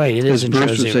 You're right. It is in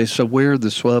Bruce Jersey. Would say somewhere in the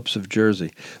swamps of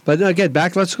Jersey. But again,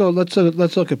 back. Let's go. Let's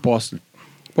look at Boston.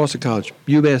 Boston College.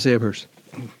 UMass Amherst.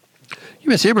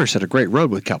 UMass Amherst had a great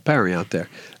run with Calipari out there.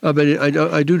 But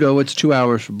I do know it's 2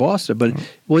 hours from Boston. But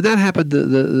when that happened,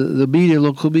 the media,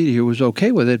 local media here, was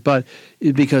okay with it. But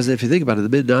because if you think about it, in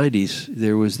the mid-'90s,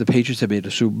 there was the Patriots had made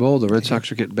a Super Bowl. The Red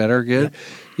Sox are getting better again.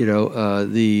 You know,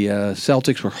 the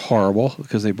Celtics were horrible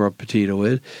because they brought Patino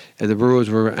in, and the Bruins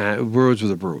were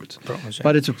the Bruins.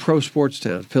 But it's a pro sports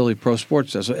town, Philly pro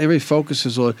sports town. So every focus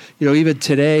is on, you know, even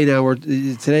today.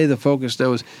 Today the focus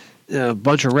now is. A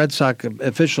bunch of Red Sox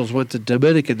officials went to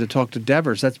Dominican to talk to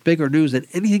Devers. That's bigger news than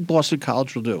anything Boston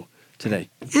College will do today.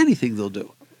 Anything they'll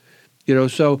do. You know,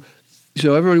 so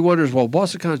everybody wonders, well,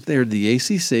 Boston College, they're in the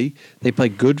ACC. They play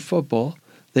good football.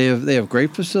 They have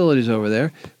great facilities over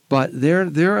there. But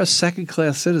they're a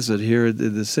second-class citizen here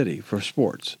in the city for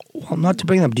sports. Well, not to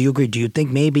bring them up, do you agree? Do you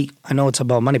think maybe, I know it's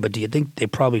about money, but do you think they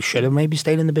probably should have maybe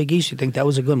stayed in the Big East? You think that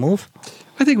was a good move?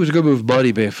 I think it was a good move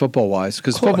money, football-wise,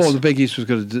 because football in the Big East was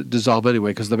going to dissolve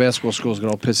anyway because the basketball schools are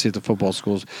going to all pissy at the football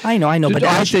schools. I know, but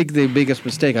I think the biggest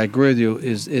mistake, I agree with you,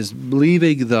 is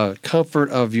leaving the comfort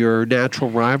of your natural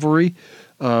rivalry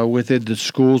within the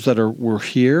schools that were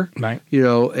here. Right. You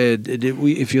know, and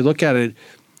if you look at it,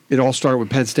 it all started when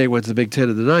Penn State went to the Big Ten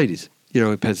in the 90s. You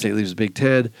know, Penn State leaves the Big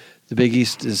Ten. The Big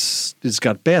East is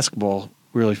got basketball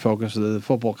really focused, and then the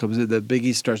football comes in. The Big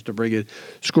East starts to bring in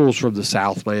schools from the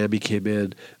South. Miami came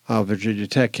in, Virginia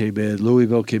Tech came in,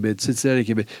 Louisville came in, Cincinnati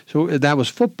came in. So that was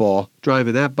football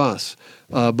driving that bus.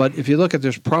 But if you look at,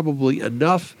 there's probably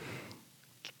enough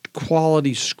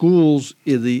quality schools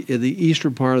in the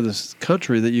eastern part of this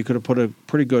country that you could have put a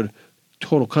pretty good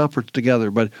total conference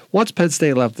together. But once Penn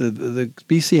State left, the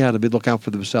BC had to look out for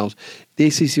themselves. The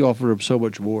ACC offered them so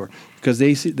much more because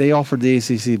they offered the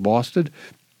ACC Boston.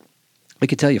 I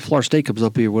can tell you, Florida State comes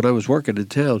up here. When I was working in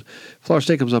town, Florida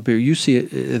State comes up here. You see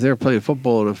it if they're playing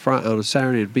football on a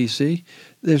Saturday in BC.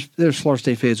 There's Florida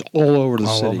State fans all over the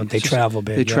city. They travel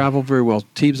big. They travel very well.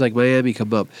 Teams like Miami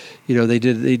come up. You know, they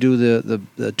do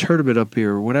the tournament up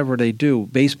here, or whatever they do,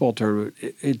 baseball tournament.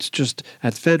 It's just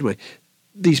at Fenway.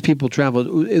 These people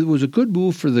traveled. It was a good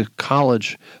move for the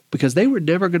college because they were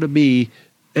never going to be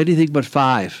anything but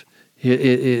 5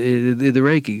 in the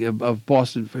ranking of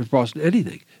Boston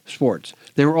anything sports.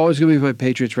 They were always going to be behind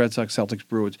Patriots, Red Sox, Celtics,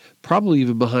 Bruins, probably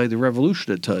even behind the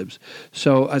Revolution at times.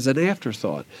 So as an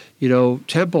afterthought, you know,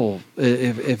 Temple,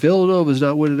 if Illinois was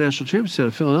not winning a national championship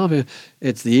in Philadelphia,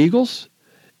 it's the Eagles.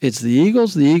 It's the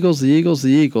Eagles, the Eagles, the Eagles,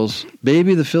 the Eagles,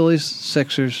 maybe the Phillies,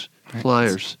 Sixers,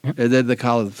 Flyers, and then the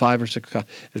college, 5 or 6 college.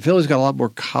 And Philly's got a lot more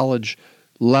college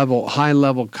level, high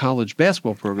level college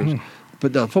basketball programs,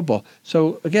 but not football.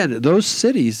 So again, those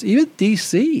cities, even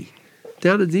DC,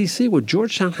 down in DC, where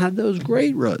Georgetown had those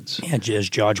great runs. Yeah, there's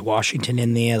George Washington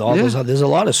in there. There's a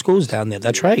lot of schools down there.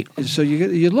 That's right. So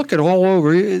you look at all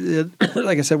over.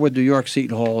 Like I said, with New York,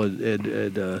 Seton Hall,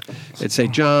 and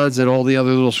St. John's, and all the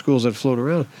other little schools that float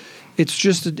around. It's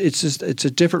a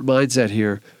different mindset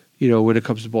here. You know, when it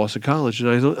comes to Boston College.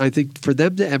 And I think for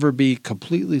them to ever be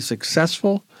completely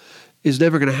successful is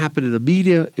never going to happen in the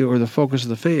media or the focus of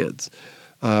the fans.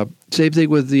 Same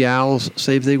thing with the Owls.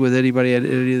 Same thing with anybody.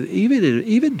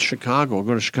 Even Chicago.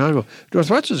 Go to Chicago.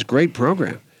 Northwestern's a great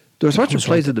program. Northwestern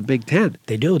plays in the Big Ten.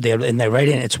 They do. They're right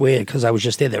in. It's weird because I was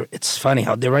just there. It's funny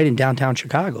how they're right in downtown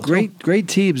Chicago. Great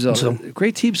teams.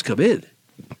 Great teams come in.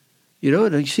 You know,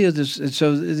 and you see this.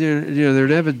 So they're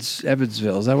in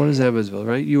Evansville. Is that what is Evansville?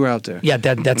 Right? You were out there. Yeah,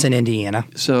 that's in Indiana.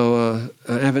 So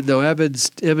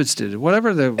Evanston,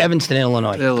 whatever the Evanston,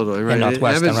 Illinois, right?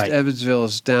 Northwestern, right? Evansville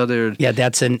is down there. Yeah,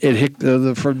 that's in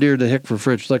from near the Hickford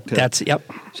French Licktown. That's yep.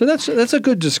 So that's a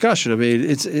good discussion. I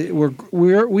mean,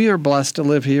 we are blessed to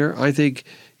live here. I think,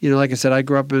 you know, like I said, I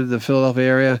grew up in the Philadelphia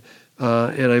area.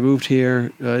 And I moved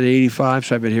here in '85,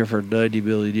 so I've been here for 90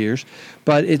 million years.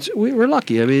 But we're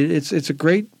lucky. I mean, it's a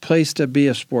great place to be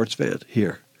a sports fan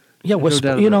here. Yeah,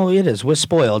 it is. We're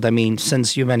spoiled. I mean,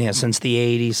 since you've been here, since the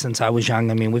 '80s, since I was young.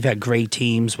 I mean, we've had great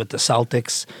teams with the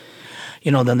Celtics.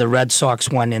 You know, then the Red Sox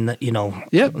won in the in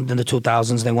the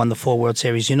 2000s. They won the 4 World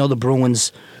Series. You know, the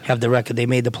Bruins have the record. They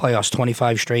made the playoffs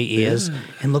 25 straight years. Yeah.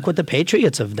 And look what the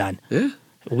Patriots have done. Yeah.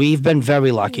 We've been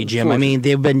very lucky, Jim. I mean,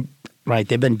 they've been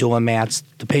doormats.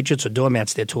 The Patriots were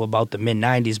doormats there to about the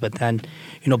mid-'90s, but then,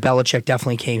 you know, Belichick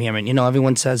definitely came here. And, you know,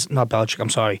 everyone says, not Belichick,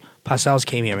 I'm sorry, Parcells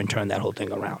came here and turned that whole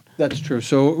thing around. That's true.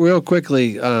 So real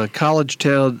quickly, College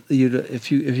Town,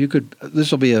 if you could, this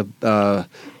will be a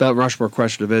Mount Rushmore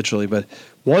question eventually, but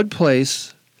one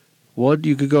place,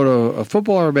 you could go to a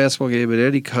football or a basketball game at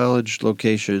any college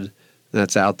location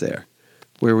that's out there.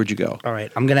 Where would you go? All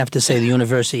right. I'm going to have to say the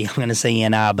university. I'm going to say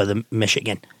Ann Arbor,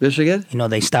 Michigan. Michigan? You know,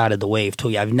 they started the wave,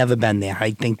 too. I've never been there. I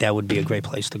think that would be a great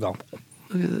place to go.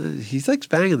 He likes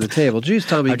banging the table. Jeez,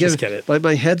 Tommy, I'm just kidding.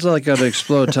 My head's like going to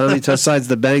explode. Tommy decides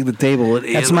to bang the table.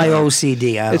 That's my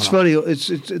OCD. It's funny. It's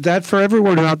that for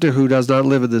everyone out there who does not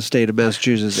live in the state of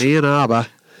Massachusetts. Ann Arbor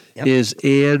is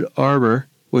Ann Arbor,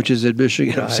 which is in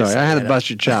Michigan. I'm sorry, I had to bust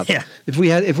your chops. Yeah. If we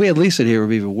had Lisa here, it would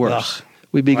be even worse.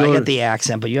 We'd be going. I get the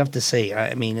accent, but you have to say.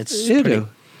 I mean, it's you pretty, do.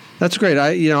 That's great.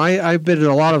 I've been in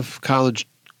a lot of college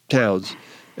towns.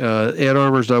 Ann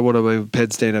Arbor's not one of my Penn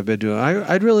State I've been to.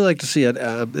 I'd really like to see it.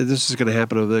 This is going to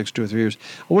happen over the next 2 or 3 years.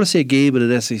 I want to see a game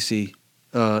in an SEC.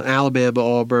 Alabama,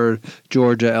 Auburn,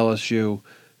 Georgia, LSU.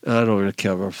 I don't really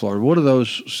care about Florida. One of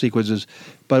those sequences.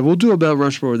 But we'll do a Mount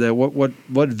Rushmore then. What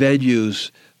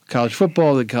venues, college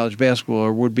football and college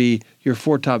basketball, would be your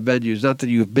 4 top venues, not that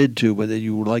you've been to, but that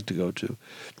you would like to go to.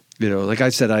 Like I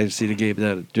said, I've seen a game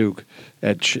down at Duke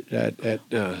at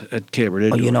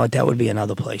Cameron. Oh, you know what? That would be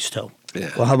another place, too. Yeah.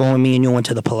 Well, how about when me and you went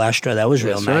to the Palestra? That was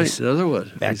real That's nice. right. Another one.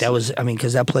 In fact, that was,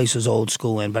 because that place was old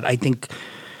school but I think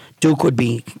Duke would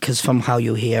be, because from how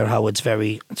you hear how it's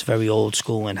very old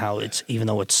school and how it's, even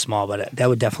though it's small, but that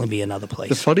would definitely be another place.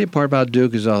 The funny part about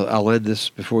Duke is, I'll end this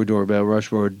before we do our Mount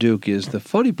Rushmore. Duke is, the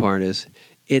funny part is,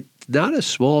 it's not as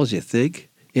small as you think.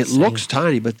 It looks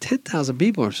tiny, but 10,000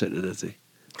 people are sitting in it.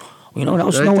 You know what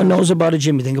else no one knows about it,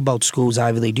 Jim? You think about schools,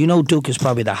 Ivy League. Do you know Duke is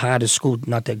probably the hardest school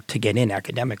not to get in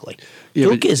academically? Yeah,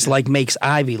 Duke is makes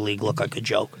Ivy League look like a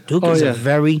joke. Duke is a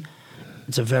very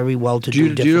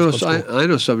well-to-do, difficult school. I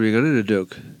know somebody who got into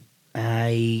Duke.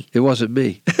 It wasn't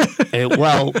me.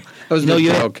 Well, that was no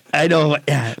joke. I know.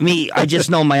 I just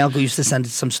know my uncle used to send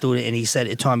some student, and he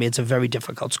said, Tommy, it's a very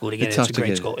difficult school to get in. It's a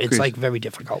great school. It's very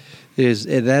difficult.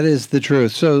 That is the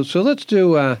truth. So let's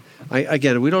do.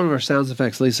 Again, we don't have our sound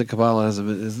effects. Lisa Kabbalah is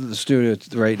in the studio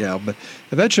right now, but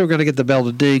eventually we're going to get the bell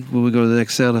to ding when we go to the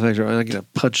next sound effect. I get a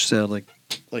punch sound like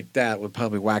that would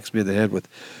probably wax me in the head with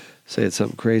saying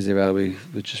something crazy about me,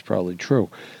 which is probably true.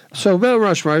 So Mount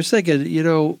Rushmore, I was thinking,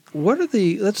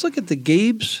 let's look at the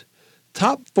games,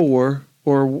 top 4,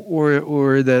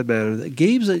 or in that matter,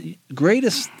 the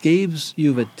greatest games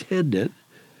you've attended.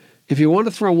 If you want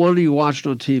to throw one you watched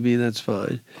on TV, that's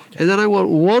fine. And then I want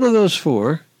one of those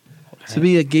 4 to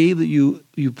be a game that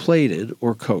you played in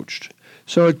or coached.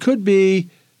 So it could be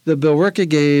the Bill Ricka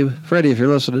game. Freddie, if you're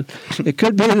listening, it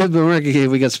could be the Bill Ricka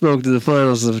game. We got smoked in the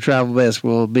finals of travel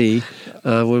basketball B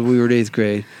when we were in 8th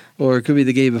grade. Or it could be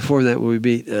the game before that when we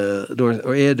beat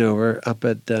Andover up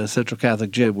at Central Catholic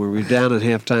Gym, where we were down at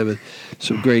halftime and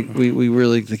some great. We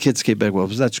really, the kids came back well,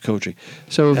 because that's coaching.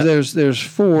 So if there's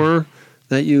 4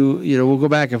 that we'll go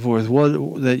back and forth.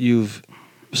 One that you've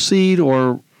seen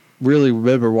or really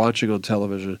remember watching on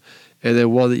television, and then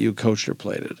one that you coached or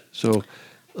played in. So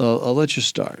I'll let you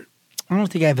start. I don't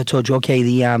think I ever told you. Okay,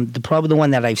 the probably the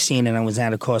one that I've seen and I was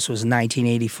at, of course, was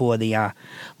 1984. The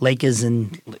Lakers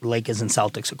and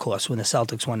Celtics, of course, when the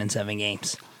Celtics won in 7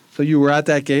 games. So you were at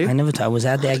that game? I was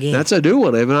at that game. That's a new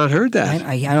one. I have not heard that.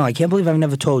 I know. I can't believe I've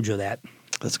never told you that.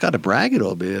 That's kind of bragging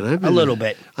on me. Man. A little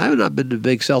bit. I have not been to a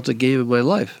big Celtic game in my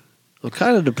life. I'm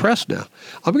kind of depressed now.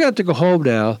 I'm going to have to go home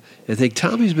now and think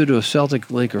Tommy's been to a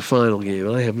Celtic-Laker final game,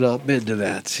 and I have not been to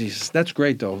that. Jeez, that's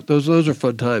great, though. Those are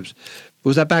fun times.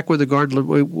 Was that back when the Garden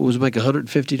was like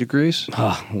 150 degrees?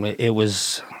 Oh, it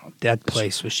was. That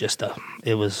place was just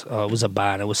it was a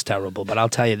barn. It was terrible. But I'll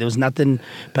tell you, there was nothing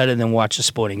better than watch a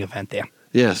sporting event there.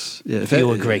 Yes. Yeah.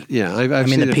 You agree. Yeah. I've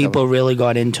seen the people really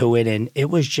got into it, and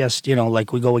it was just,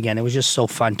 like we go again, it was just so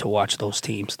fun to watch those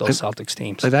teams, Celtics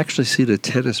teams. I've actually seen a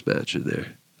tennis match in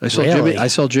there. I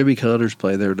saw Jimmy Connors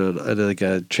play there at like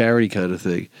a charity kind of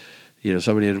thing.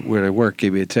 Somebody where I work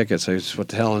gave me a ticket, so I said, what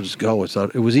the hell, I'll just go.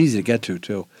 It was easy to get to,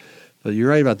 too. But you're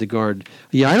right about the Garden.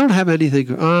 Yeah, I don't have anything.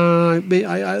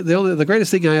 The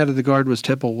greatest thing I had at the Garden was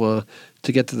Temple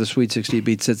to get to the Sweet 16,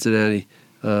 beat Cincinnati.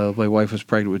 My wife was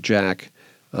pregnant with Jack,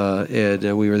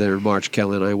 and we were there in March.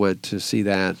 Kelly and I went to see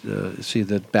that, see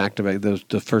the back-to-back,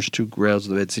 the first 2 rounds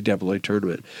of the NCAA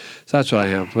tournament. So that's what I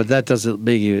have. But that doesn't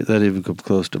make that even come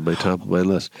close to my top of my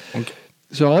list. Okay.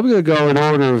 So I'm going to go in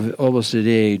order of almost in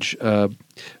age.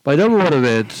 My number 1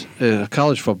 event,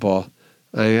 college football.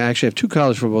 I actually have 2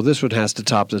 college football. This one has to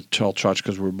top the tall charts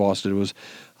because we're in Boston.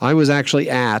 I was actually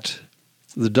at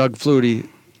the Doug Flutie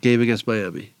game against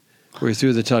Miami, where he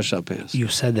threw the touchdown pass. You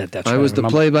said that. That's I was the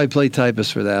play-by-play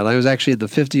typist for that. I was actually at the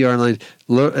 50-yard line,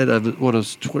 and what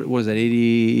was that,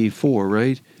 84,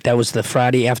 right? That was the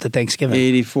Friday after Thanksgiving.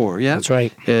 84, yeah. That's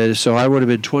right. And so I would have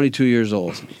been 22 years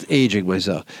old, aging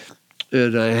myself.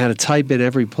 And I had to type in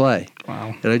every play.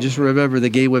 Wow. And I just remember the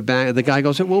game went back, and the guy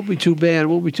goes, it won't be too bad,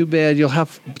 you'll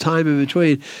have time in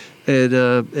between.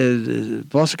 And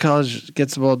Boston College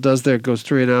gets the ball, goes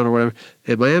 3 and out or whatever.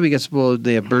 And Miami gets the ball.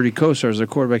 They have Bernie Kosar as their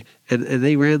quarterback, and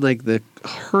they ran like the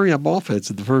hurry-up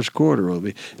offense in the first quarter on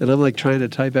me. And I'm like trying to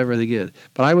type everything in.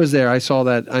 But I was there. I saw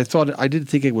that. I didn't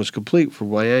think it was complete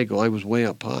from my angle. I was way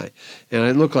up high, and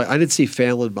I looked like I didn't see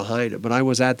Phelan behind it, but I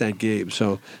was at that game.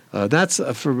 So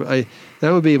that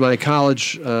would be my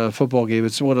college football game.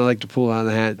 It's the one I like to pull out of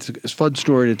the hat. It's a fun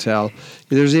story to tell.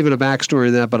 There's even a backstory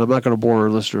in that, but I'm not going to bore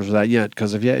our listeners with that yet,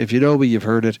 because if you know me, you've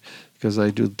heard it, because I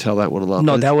do tell that one a lot.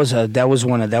 No, that was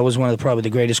one of probably the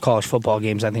greatest college football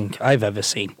games I think I've ever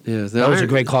seen. Yeah, that was a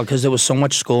great call, because there was so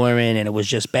much scoring, and it was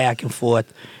just back and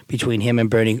forth between him and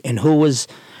Bernie. And who was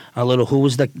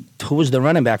the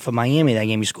running back for Miami that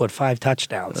game? He scored 5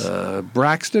 touchdowns.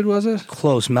 Braxton, was it?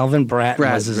 Close. Melvin Bratton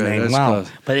was his name. Wow.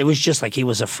 Close. But it was just like he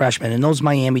was a freshman. And those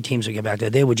Miami teams we get back there,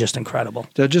 they were just incredible.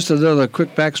 Now, just another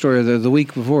quick backstory. The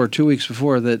week before, 2 weeks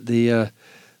before, that the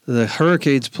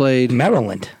Hurricanes played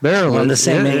Maryland. On the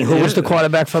same name. Who was the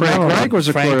quarterback for Frank Maryland? Reich was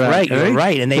the quarterback. Frank Reich, you're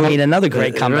right. And they made another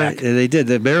great comeback. Right. And they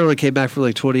did. Maryland came back for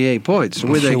like 28 points to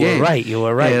win that game. You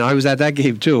were right. And I was at that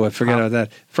game too. I forgot about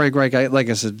that. Frank Reich, like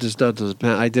I said, just not to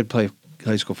I did play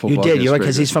high school football. You did. You're right,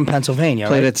 because he's from Pennsylvania.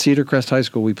 Played at Cedar Crest High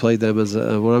School. We played them as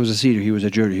when I was a senior. He was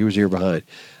a junior. He was a year behind.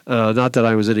 Not that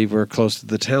I was anywhere close to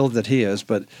the talent that he is,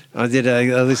 but I did.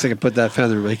 At least I could put that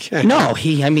feather in my cap. No,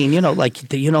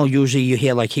 usually you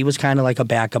hear like he was kind of like a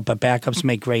backup, but backups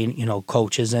make great,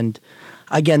 coaches. And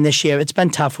again, this year it's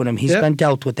been tough with him. He's been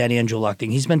dealt with that Andrew Luck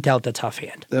thing. He's been dealt a tough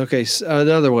hand. Okay,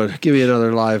 another one. Give me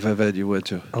another live event you went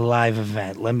to. A live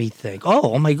event. Let me think.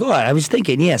 Oh my God! I was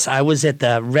thinking. Yes, I was at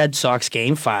the Red Sox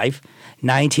Game 5.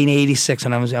 1986,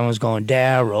 and I was going,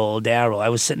 Darryl. I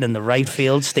was sitting in the right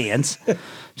field stands.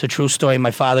 It's a true story. My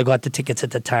father got the tickets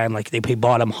at the time. Like, they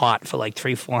bought them hot for like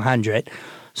 $300-400.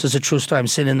 So it's a true story. I'm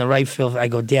sitting in the right field. I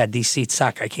go, Dad, these seats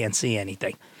suck. I can't see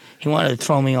anything. He wanted to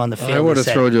throw me on the field. I would have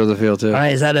thrown you on the field, too. All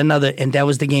right, is that another? And that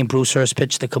was the game. Bruce Hurst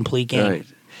pitched the complete game. Right.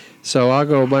 So I'll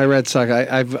go my Red Sox.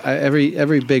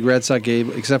 Every big Red Sox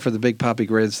game, except for the Big Papi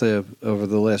Grand Slam over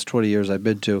the last 20 years I've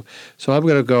been to. So I'm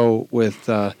going to go with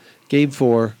Game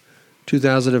 4,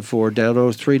 2004, down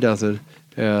 3-0.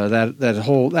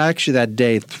 That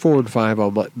day, 4 and 5,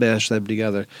 I'll mash them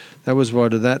together. That was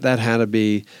one of that had to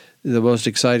be the most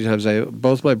exciting times.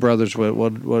 Both my brothers went.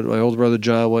 One my older brother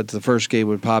John went to the first game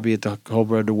when Papi hit the home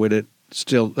run to win it.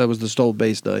 Still, that was the stolen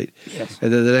base night. Yes.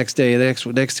 And then the next day,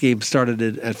 next game started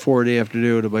at 4 in the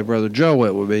afternoon, and my brother Joe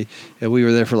went with me, and we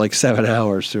were there for like 7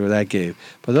 hours through that game.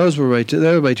 But those were my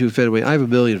two Fenway. I have a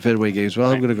million Fenway games, but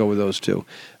I'm going to go with those two.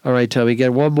 All right, Tommy,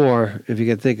 get one more if you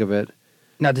can think of it.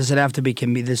 Now, does it have to be?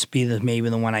 Can this be maybe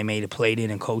the one I may have played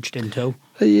in and coached in too?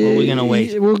 Yeah, or are we gonna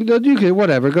wait? Well, you can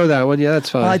whatever. Go that one. Yeah, that's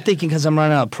fine. Well, I'm thinking because I'm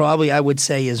running out. Probably I would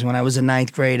say is when I was a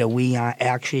ninth grader, we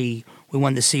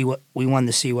won the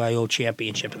CYO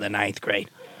championship in the ninth grade.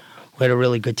 We had a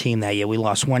really good team that year. We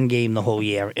lost one game the whole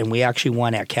year, and we actually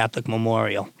won at Catholic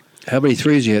Memorial. How many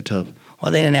threes you hit, Tom?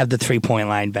 Well, they didn't have the 3-point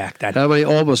line back then. How many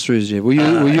almost threes did you? Were you?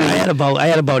 I had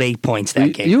about 8 points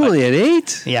that game. You only had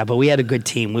 8? Yeah, but we had a good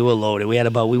team. We were loaded. We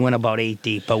went about 8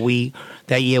 deep. But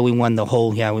that year we won the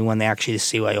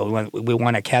CYO. We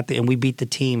won at Catholic, and we beat the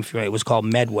team. It was called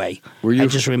Medway. I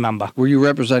just remember. Were you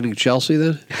representing Chelsea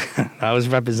then? I was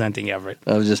representing Everett.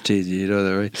 I was just teasing you. You know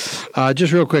that, right?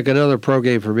 Just real quick, another pro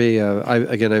game for me.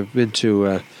 I've been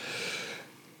to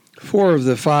 4 of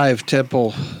the 5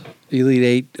 Temple Elite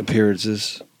 8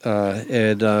 appearances,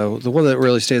 and the one that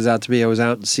really stands out to me, I was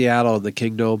out in Seattle in the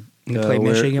Kingdom. You played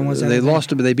Michigan, was that? They lost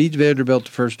them. They beat Vanderbilt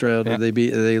the first round, and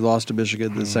they lost to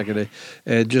Michigan the second day.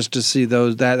 And just to see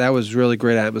those, that was really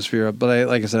great atmosphere. But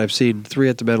like I said, I've seen 3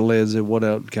 at the Meadowlands and 1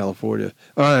 out in California,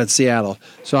 at Seattle.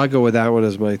 So I'll go with that one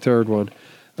as my third one.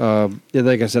 And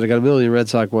like I said, I got a million Red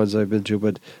Sox ones I've been to,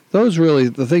 but those really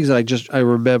the things that I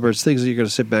remember. It's things that you're going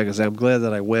to sit back and say, I'm glad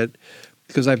that I went.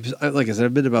 Because like I said,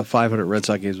 I've been to about 500 Red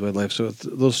Sox games in my life, so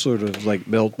those sort of like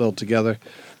melt together.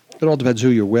 It all depends who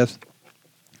you're with.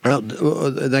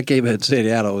 That game at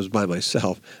Seattle was by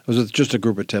myself. I was with just a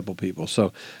group of Temple people.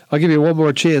 So I'll give you one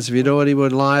more chance. If you know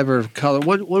anyone live or color,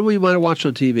 what we might have watched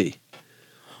on TV?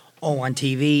 Oh, on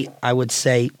TV, I would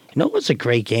say, it was a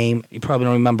great game. You probably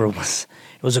don't remember. It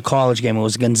was a college game. It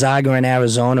was Gonzaga in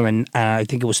Arizona, and I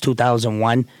think it was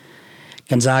 2001.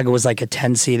 Gonzaga was like a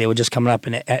 10 seed. They were just coming up,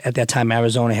 and at that time,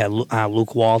 Arizona had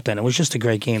Luke Walton. It was just a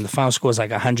great game. The final score was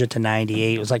like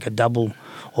 100-98. It was like a double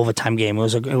overtime game.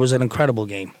 It was an incredible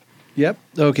game. Yep.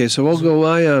 Okay, so we'll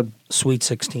go Sweet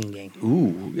 16 game.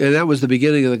 Ooh, and that was the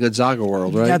beginning of the Gonzaga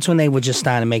world, right? That's when they were just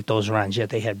starting to make those runs. Yet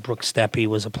they had Brooks Steppe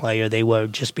was a player. They were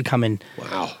just becoming.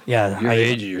 Wow. Yeah, you're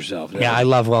aging yourself now. Yeah, I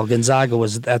love. Well, Gonzaga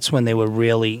that's when they were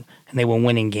really, and they were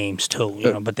winning games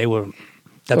too. But they were.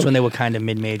 That's when they were kind of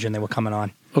mid-major and they were coming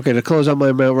on. Okay, to close out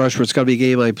my Mount Rushmore, it's got to be a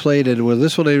game I played in. Well,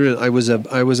 this one I was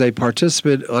a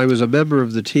participant. I was a member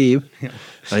of the team. Yeah.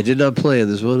 I did not play in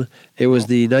this one. It was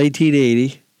the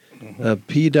 1980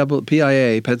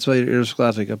 PIA, Pennsylvania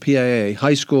Interscholastic, a PIA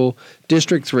high school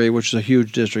District 3, which is a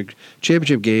huge district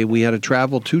championship game. We had to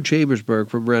travel to Chambersburg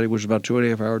from Reading, which is about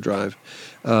 2.5-hour drive,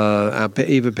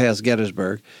 even past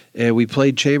Gettysburg, and we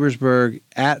played Chambersburg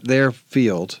at their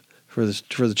field for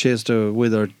the chance to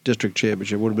win our district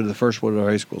championship. It would have been the first one in our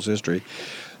high school's history.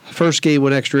 First game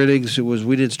went extra innings.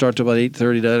 We didn't start till about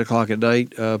 8:30, 9 o'clock at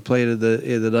night. Playing in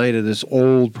the night in this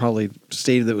old, probably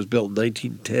stadium that was built in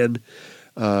 1910.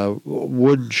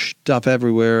 Wooden stuff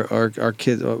everywhere. Our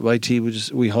kids, my team,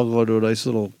 we hung on to a nice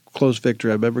little close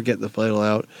victory. I remember getting the final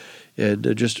out,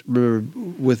 and just remember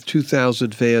with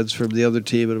 2,000 fans from the other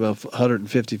team and about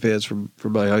 150 fans from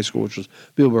my high school, which was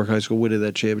Muhlenberg High School, winning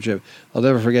that championship. I'll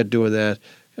never forget doing that.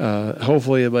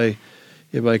 Hopefully in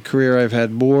my career I've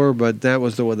had more, but that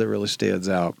was the one that really stands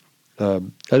out. I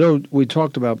know we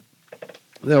talked about.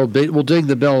 We'll ding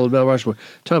the bell on Mount Rushmore.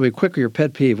 Tommy, quickly, your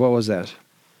pet peeve. What was that?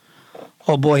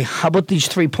 Oh, boy, how about these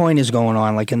three-pointers going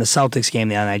on, like in the Celtics game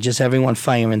the other night, just everyone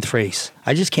firing threes.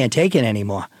 I just can't take it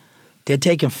anymore. They're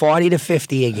taking 40 to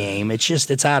 50 a game.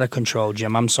 It's out of control,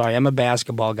 Jim. I'm sorry. I'm a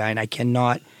basketball guy, and I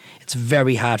cannot. It's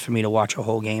very hard for me to watch a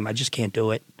whole game. I just can't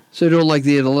do it. So you don't like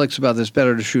the analytics about this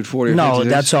better to shoot 40 or 50? No,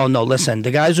 that's all. No, listen,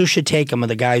 the guys who should take them are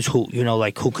the guys who,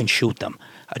 who can shoot them.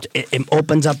 It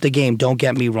opens up the game. Don't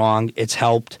get me wrong. It's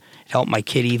helped. Help my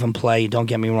kid even play. Don't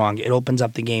get me wrong. It opens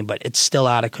up the game, but it's still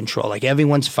out of control. Like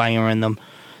everyone's firing them.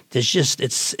 It's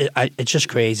just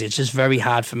crazy. It's just very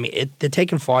hard for me. They're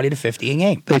taking 40 to 50 a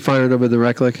game. They fired up in the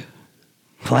rec league?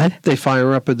 What? They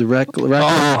fire up in the rec league?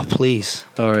 Oh, please.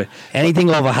 All right. Anything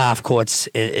over half courts,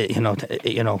 they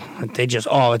just,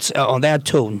 it's that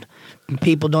too.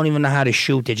 People don't even know how to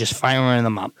shoot. They're just firing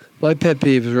them up. My pet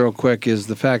peeve, real quick, is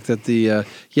the fact that the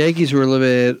Yankees were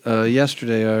eliminated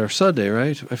yesterday or Sunday,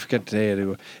 right? I forget the day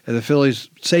anyway. And the Phillies,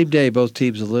 same day, both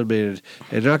teams eliminated.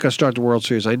 And they're not going to start the World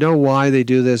Series. I know why they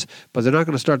do this, but they're not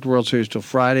going to start the World Series till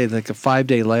Friday, like a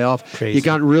 5-day layoff. Crazy. You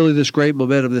got really this great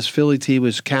momentum. This Philly team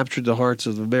has captured the hearts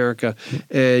of America,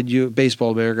 and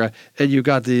baseball America, and you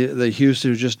got the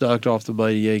Houston who just knocked off the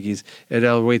mighty Yankees, and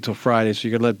now wait till Friday. So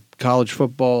you're going to let college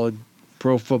football and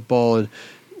pro football and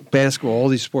basketball, all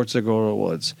these sports are going on at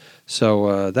once.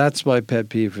 So that's my pet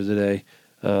peeve for today.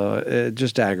 It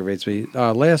just aggravates me.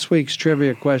 Last week's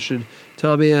trivia question,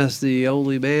 Tommy asked the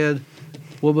only man,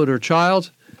 woman, or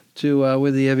child to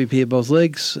win the MVP of both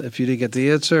leagues. If you didn't get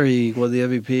the answer, he won the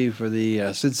MVP for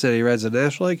the Cincinnati Reds in the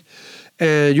National League.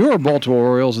 And your Baltimore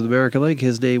Orioles in the American League,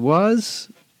 his name was?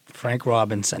 Frank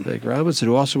Robinson. Frank Robinson,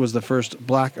 who also was the first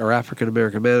black or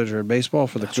African-American manager in baseball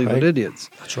for the Cleveland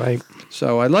Indians. That's right.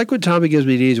 So I like when Tommy gives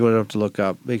me an easy one enough to look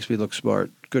up. Makes me look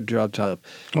smart. Good job, Tom.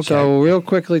 Okay. So real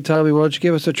quickly, Tommy, why don't you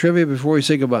give us a trivia before we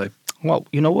say goodbye? Well,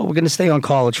 you know what? We're going to stay on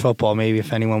college football, maybe,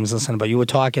 if anyone was listening. But you were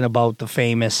talking about the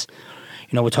famous,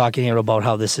 we're talking here about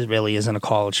how this really isn't a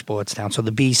college sports town. So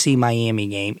the BC-Miami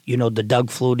game, the Doug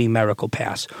Flutie miracle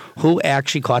pass. Who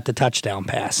actually caught the touchdown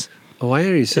pass? Oh, I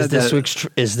already said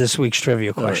that. Is this week's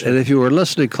trivia question? And if you were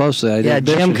listening closely, I didn't.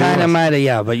 Jim kind of might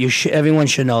have. But everyone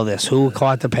should know this. Who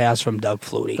caught the pass from Doug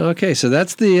Flutie? Okay, so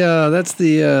that's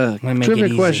the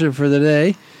trivia question for the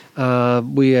day.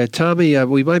 Tommy,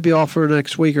 we might be off for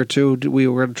next week or two.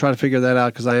 We're going to try to figure that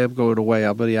out because I am going away.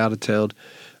 I'm going to be out of town.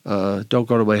 Don't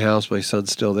go to my house. My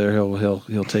son's still there.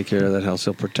 He'll take care of that house.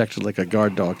 He'll protect it like a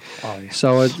guard dog. Oh, yeah.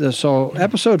 So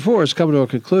episode 4 is coming to a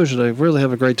conclusion. I really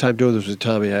have a great time doing this with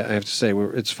Tommy. I have to say,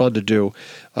 it's fun to do.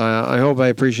 I hope I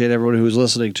appreciate everyone who's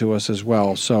listening to us as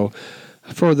well. So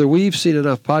for the We've Seen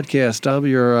Enough podcast, I'm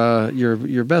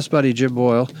your best buddy Jim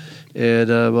Boyle,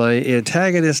 and my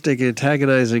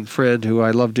antagonizing friend who I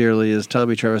love dearly is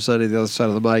Tommy Travisani, the other side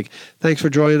of the mic. Thanks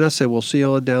for joining us, and we'll see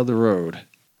you on down the road.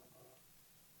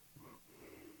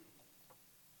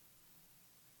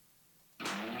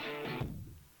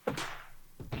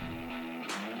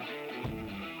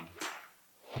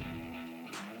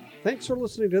 Thanks for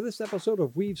listening to this episode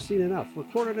of We've Seen Enough,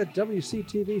 recorded at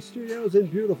WCTV Studios in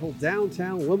beautiful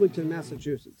downtown Wilmington,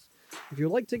 Massachusetts. If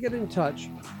you'd like to get in touch,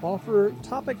 offer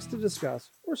topics to discuss,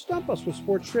 or stump us with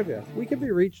sports trivia, we can be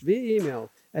reached via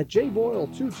email at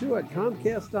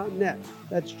jboyle22@comcast.net.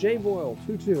 That's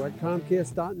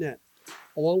jboyle22@comcast.net.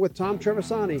 Along with Tom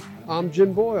Travisani, I'm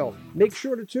Jim Boyle. Make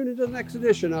sure to tune into the next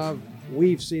edition of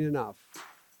We've Seen Enough.